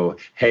could go,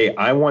 hey,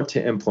 I want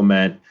to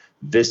implement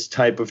this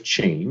type of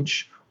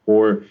change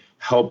or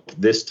help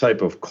this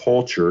type of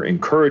culture,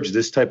 encourage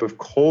this type of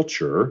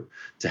culture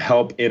to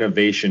help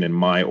innovation in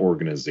my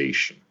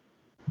organization?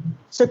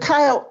 So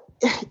Kyle,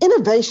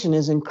 innovation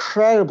is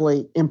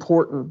incredibly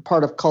important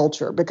part of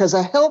culture because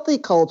a healthy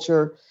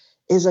culture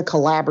is a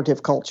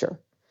collaborative culture.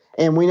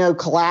 And we know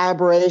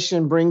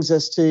collaboration brings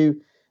us to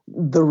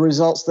the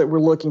results that we're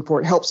looking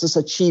for. It helps us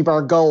achieve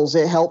our goals.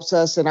 It helps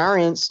us, in our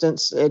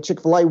instance, at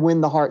Chick-fil-A,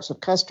 win the hearts of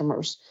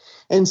customers.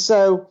 And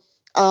so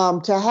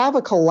to have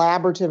a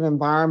collaborative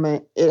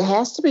environment, it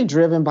has to be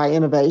driven by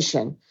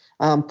innovation,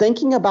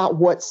 thinking about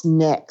what's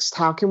next.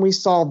 How can we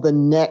solve the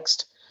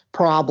next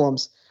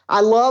problems? I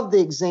love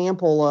the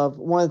example of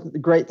one of the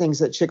great things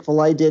that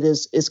Chick-fil-A did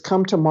is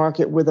come to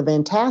market with a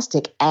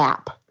fantastic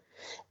app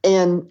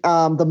and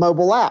the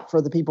mobile app for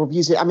the people who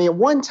use it. I mean, at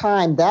one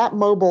time, that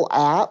mobile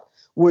app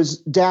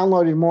was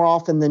downloaded more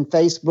often than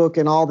Facebook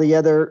and all the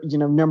other,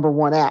 number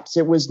one apps.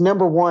 It was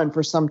number one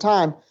for some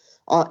time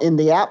in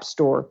the App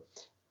Store.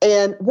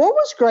 And what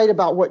was great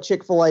about what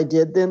Chick-fil-A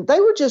did then, they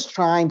were just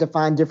trying to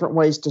find different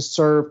ways to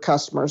serve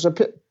customers,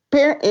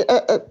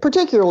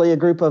 particularly a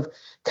group of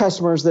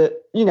customers that,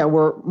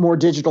 were more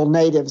digital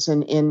natives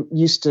and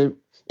used to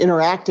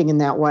interacting in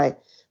that way.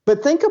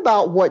 But think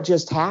about what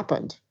just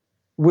happened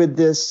with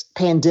this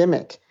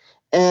pandemic.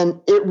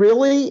 And it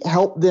really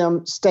helped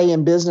them stay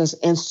in business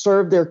and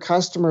serve their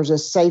customers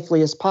as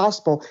safely as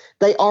possible.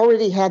 They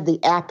already had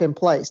the app in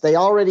place. They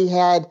already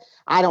had,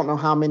 I don't know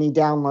how many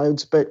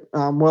downloads, but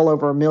well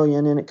over 1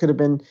 million, and it could have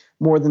been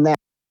more than that.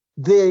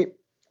 The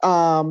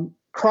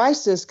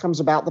crisis comes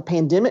about, the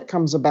pandemic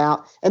comes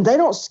about, and they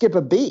don't skip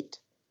a beat.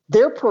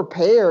 They're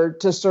prepared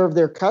to serve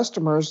their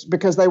customers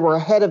because they were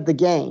ahead of the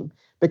game,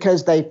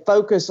 because they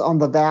focus on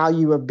the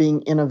value of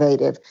being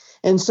innovative.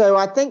 And so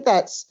I think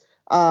that's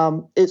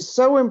it's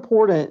so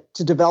important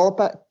to develop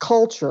a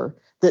culture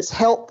that's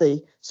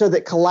healthy so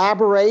that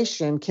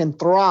collaboration can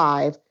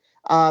thrive,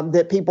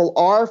 that people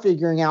are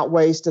figuring out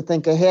ways to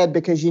think ahead,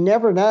 because you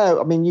never know.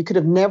 I mean, you could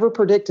have never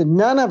predicted,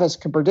 none of us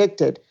could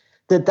predicted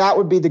that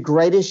would be the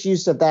greatest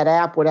use of that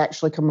app would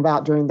actually come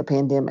about during the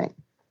pandemic.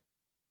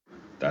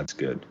 That's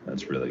good.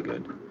 That's really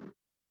good.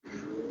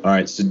 All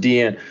right. So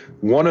Deanne,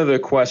 one of the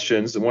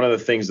questions, one of the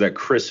things that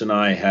Chris and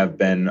I have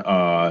been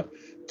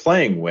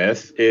playing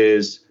with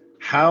is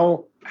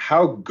how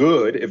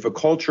good, if a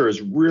culture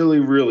is really,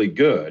 really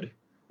good,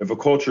 if a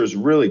culture is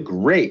really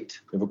great,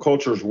 if a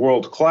culture is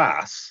world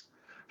class,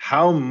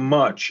 how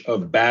much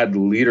of bad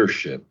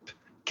leadership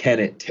can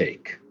it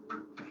take?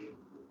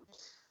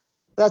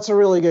 That's a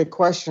really good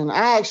question.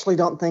 I actually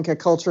don't think a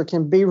culture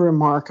can be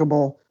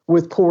remarkable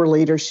with poor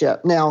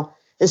leadership. Now,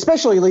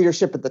 especially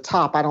leadership at the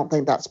top, I don't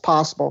think that's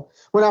possible.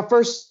 When I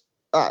first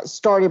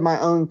started my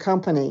own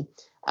company,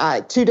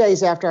 2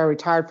 days after I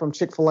retired from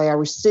Chick-fil-A, I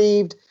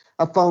received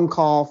a phone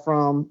call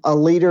from a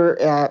leader,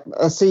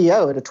 a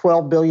CEO at a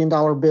 $12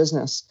 billion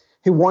business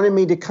who wanted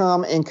me to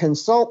come and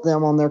consult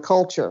them on their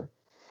culture.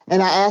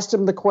 And I asked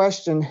him the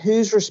question,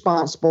 who's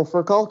responsible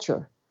for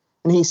culture?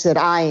 And he said,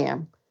 I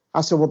am. I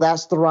said, well,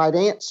 that's the right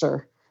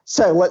answer.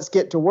 So let's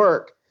get to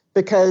work.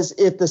 Because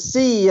if the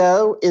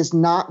CEO is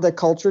not the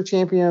culture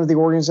champion of the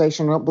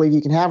organization, I don't believe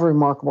you can have a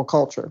remarkable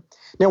culture.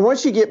 Now,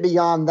 once you get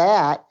beyond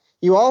that,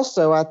 you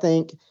also, I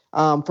think,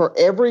 for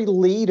every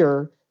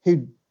leader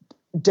who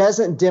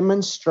doesn't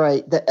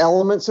demonstrate the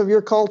elements of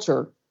your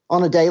culture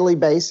on a daily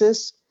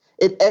basis,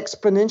 it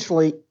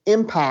exponentially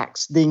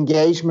impacts the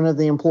engagement of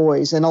the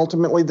employees and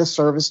ultimately the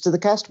service to the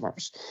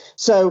customers.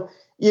 So,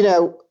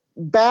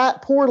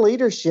 poor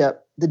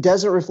leadership that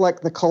doesn't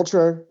reflect the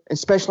culture,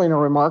 especially in a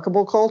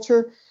remarkable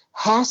culture,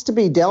 has to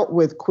be dealt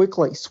with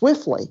quickly,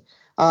 swiftly,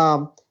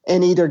 and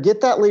either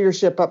get that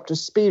leadership up to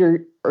speed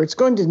or it's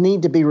going to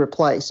need to be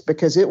replaced,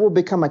 because it will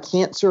become a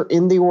cancer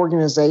in the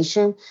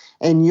organization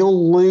and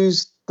you'll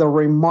lose the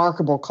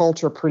remarkable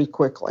culture pretty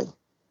quickly.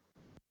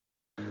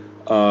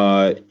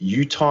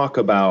 you talk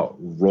about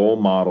role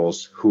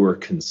models who are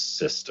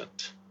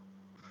consistent.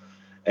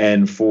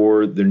 And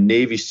for the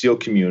Navy SEAL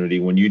community,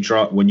 when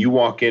you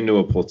walk into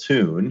a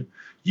platoon,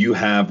 you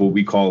have what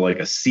we call like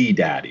a C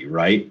daddy,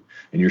 right?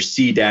 And your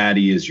C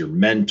daddy is your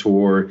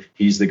mentor.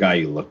 He's the guy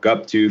you look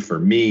up to. For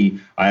me,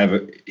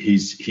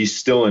 he's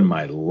still in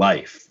my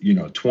life,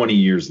 20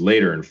 years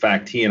later. In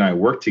fact, he and I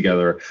worked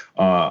together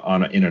in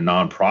a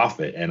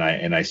nonprofit, and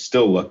I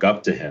still look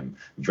up to him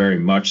very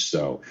much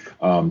so.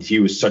 He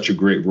was such a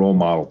great role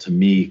model to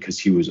me because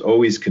he was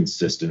always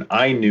consistent.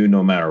 I knew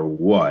no matter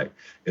what,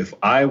 if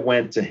I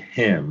went to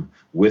him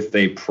with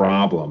a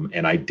problem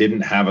and I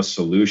didn't have a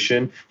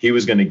solution, he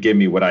was going to give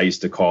me what I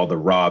used to call the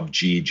Rob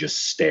G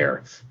just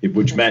stare,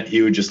 which meant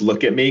he would just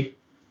look at me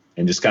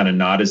and just kind of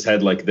nod his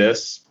head like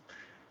this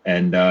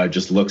and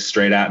just look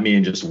straight at me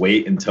and just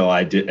wait until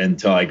I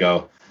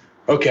go,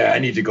 okay, I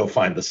need to go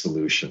find the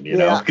solution,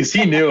 know, because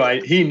he knew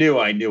I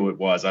knew it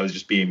was. I was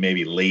just being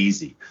maybe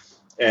lazy.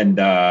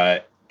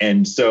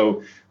 And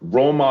so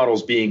role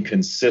models being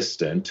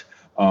consistent,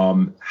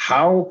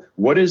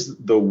 what is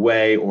the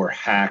way or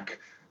hack,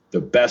 the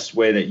best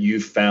way that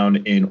you've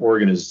found in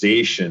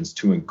organizations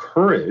to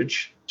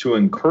encourage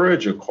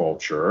a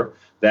culture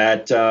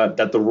that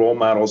the role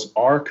models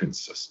are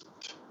consistent?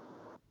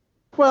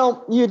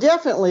 Well, you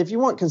definitely, if you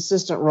want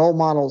consistent role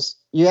models,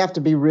 you have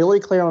to be really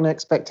clear on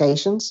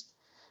expectations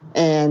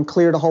and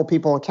clear to hold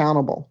people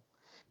accountable.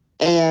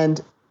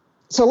 And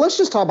so let's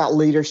just talk about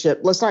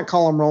leadership. Let's not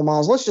call them role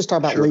models. Let's just talk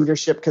about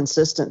leadership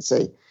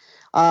consistency.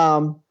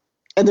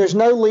 And there's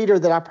no leader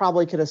that I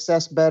probably could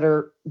assess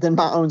better than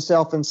my own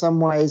self in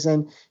some ways.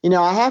 And,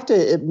 I have to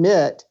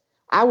admit,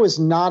 I was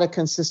not a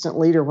consistent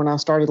leader when I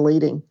started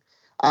leading.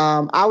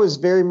 I was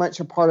very much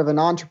a part of an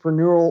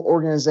entrepreneurial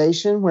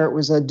organization where it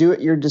was a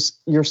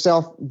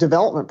do-it-yourself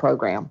development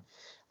program.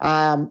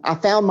 I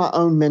found my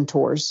own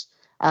mentors.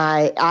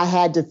 I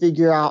had to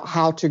figure out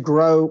how to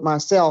grow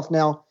myself.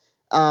 Now,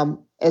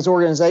 as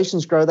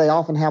organizations grow, they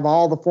often have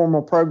all the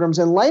formal programs.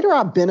 And later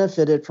I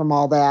benefited from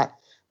all that.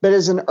 But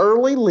as an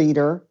early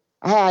leader,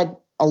 I had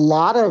a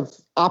lot of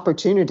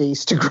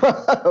opportunities to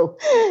grow.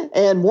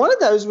 And one of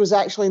those was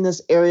actually in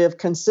this area of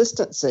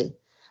consistency.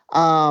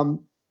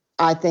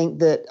 I think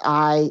that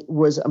I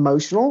was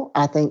emotional.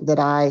 I think that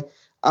I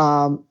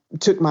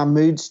took my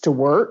moods to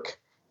work.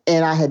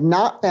 And I had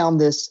not found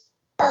this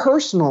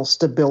personal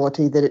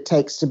stability that it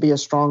takes to be a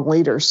strong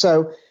leader.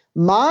 So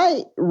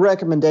my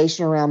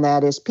recommendation around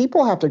that is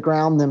people have to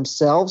ground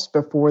themselves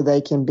before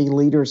they can be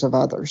leaders of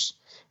others.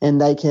 And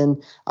they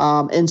can,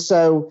 and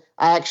so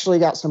I actually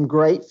got some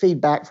great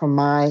feedback from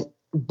my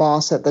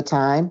boss at the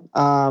time.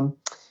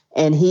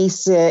 And he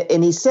said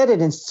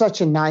it in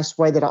such a nice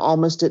way that I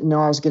almost didn't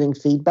know I was getting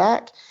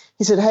feedback.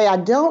 He said, "Hey, I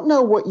don't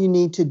know what you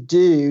need to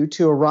do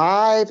to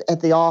arrive at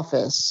the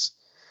office,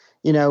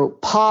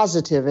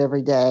 positive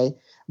every day,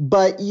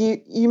 but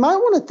you might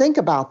want to think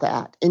about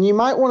that. And you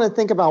might want to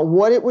think about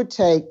what it would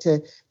take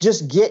to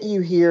just get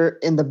you here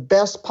in the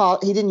best,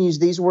 he didn't use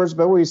these words,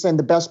 but we were saying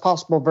the best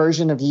possible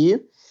version of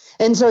you."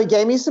 And so he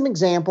gave me some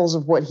examples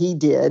of what he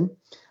did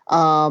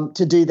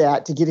to do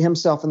that, to get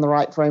himself in the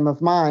right frame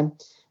of mind.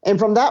 And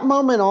from that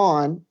moment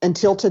on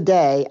until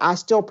today, I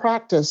still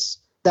practice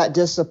that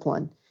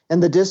discipline.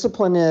 And the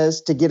discipline is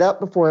to get up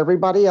before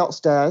everybody else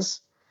does,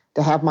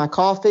 to have my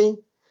coffee,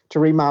 to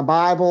read my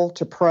Bible,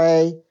 to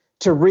pray,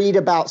 to read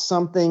about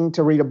something,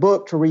 to read a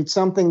book, to read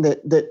something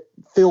that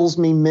fills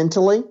me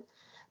mentally,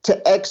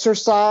 to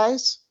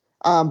exercise,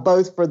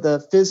 both for the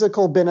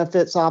physical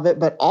benefits of it,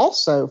 but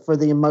also for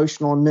the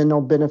emotional and mental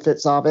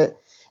benefits of it.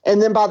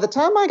 And then by the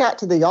time I got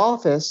to the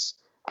office,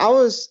 I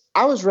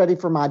was ready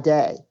for my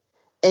day.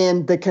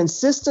 And the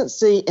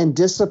consistency and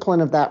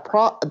discipline of that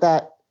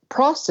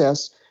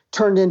process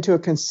turned into a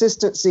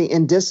consistency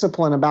and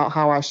discipline about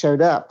how I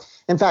showed up.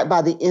 In fact,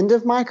 by the end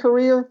of my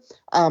career,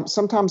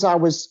 sometimes I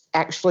was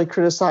actually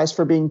criticized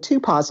for being too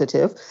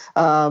positive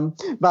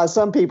by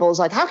some people. It's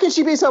like, how can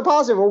she be so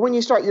positive? Well, when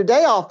you start your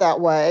day off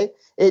that way,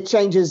 it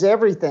changes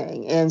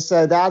everything. And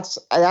so that's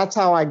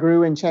how I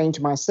grew and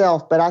changed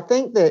myself. But I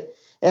think that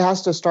it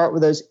has to start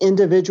with those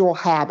individual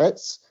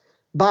habits.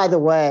 By the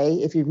way,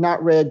 if you've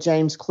not read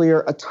James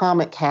Clear,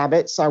 Atomic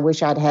Habits, I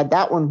wish I'd had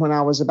that one when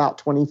I was about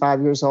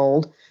 25 years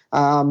old.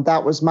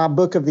 That was my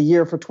book of the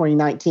year for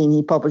 2019.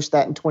 He published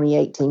that in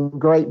 2018.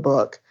 Great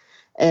book.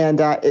 And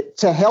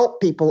to help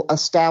people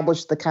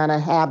establish the kind of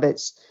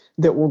habits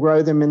that will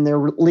grow them in their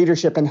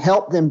leadership and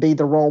help them be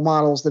the role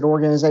models that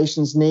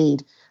organizations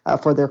need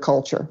for their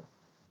culture.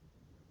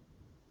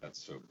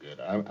 That's so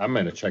good. I'm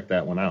going to check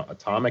that one out.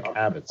 Atomic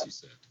Habits, you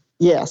said.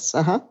 Yes.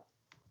 Uh-huh.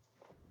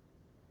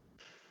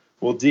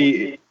 Well,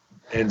 Dee,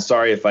 and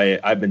sorry if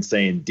I've been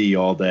saying Dee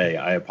all day.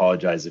 I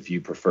apologize if you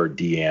prefer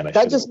Deanna.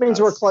 That just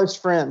means we're close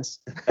friends.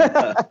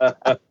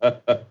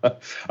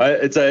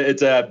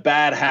 It's a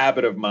bad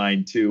habit of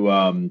mine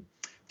to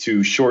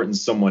shorten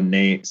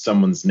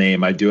someone's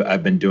name.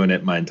 I've been doing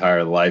it my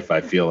entire life,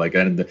 I feel like,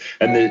 and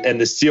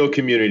the SEAL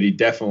community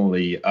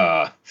definitely put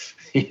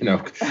it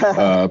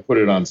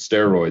on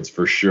steroids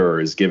for sure,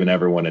 is giving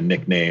everyone a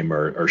nickname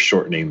or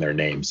shortening their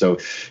name. So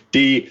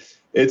Dee,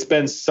 it's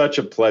been such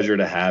a pleasure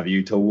to have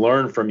you, to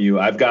learn from you.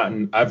 I've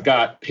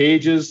got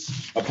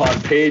pages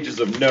upon pages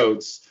of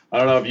notes. I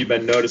don't know if you've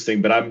been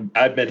noticing, but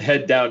I've been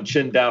head down,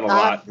 chin down a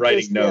lot,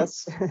 writing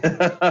notes,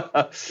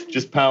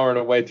 just powering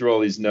away through all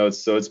these notes.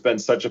 So it's been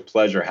such a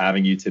pleasure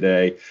having you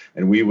today,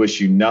 and we wish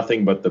you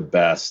nothing but the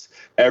best.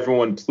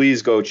 Everyone,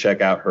 please go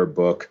check out her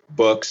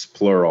books,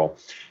 plural.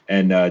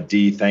 And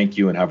Dee, thank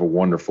you, and have a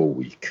wonderful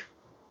week.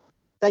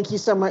 Thank you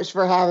so much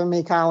for having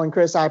me, Kyle and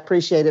Chris. I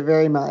appreciate it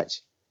very much.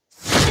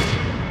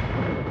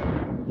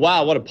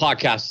 Wow, what a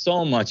podcast.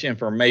 So much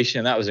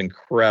information. That was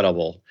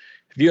incredible.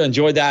 If you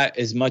enjoyed that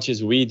as much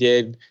as we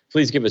did,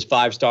 please give us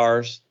 5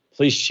 stars.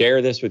 Please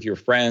share this with your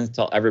friends.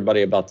 Tell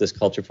everybody about this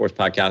Culture Force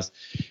podcast.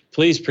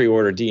 Please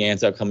pre-order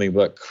Deanne's upcoming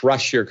book,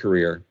 Crush Your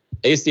Career.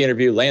 Ace the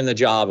interview, land the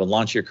job, and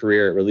launch your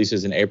career. It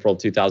releases in April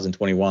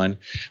 2021.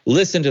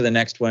 Listen to the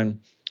next one.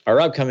 Our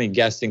upcoming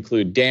guests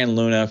include Dan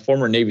Luna,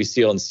 former Navy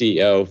SEAL and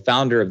CEO,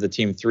 founder of the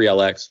Team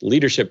 3LX,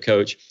 leadership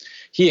coach.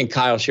 He and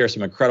Kyle share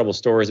some incredible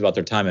stories about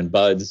their time in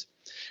BUD/S.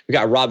 We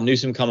got Rob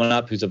Newsom coming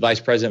up, who's the vice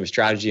president of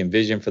strategy and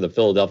vision for the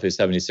Philadelphia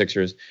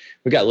 76ers.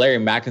 We got Larry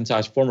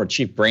McIntosh, former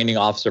chief branding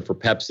officer for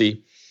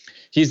Pepsi.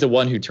 He's the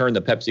one who turned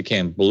the Pepsi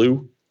can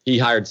blue. He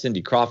hired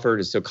Cindy Crawford.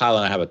 And so Kyle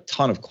and I have a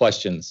ton of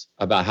questions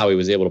about how he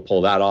was able to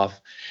pull that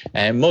off.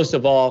 And most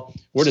of all,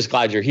 we're just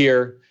glad you're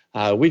here.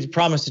 We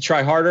promise to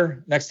try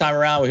harder next time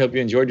around. We hope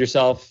you enjoyed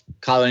yourself.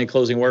 Kyle, any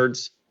closing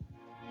words?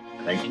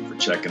 Thank you for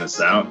checking us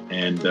out.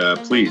 And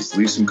please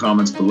leave some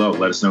comments below.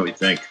 Let us know what you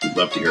think. We'd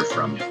love to hear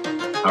from you.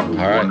 Have a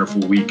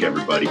wonderful week,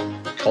 everybody.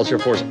 Culture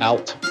Force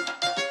out.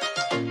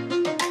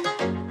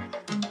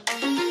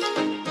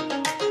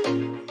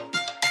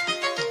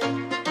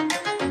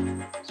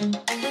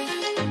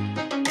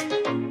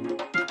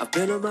 I've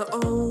been on my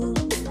own,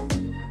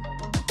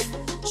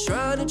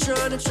 trying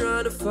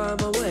to find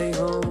my way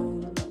home.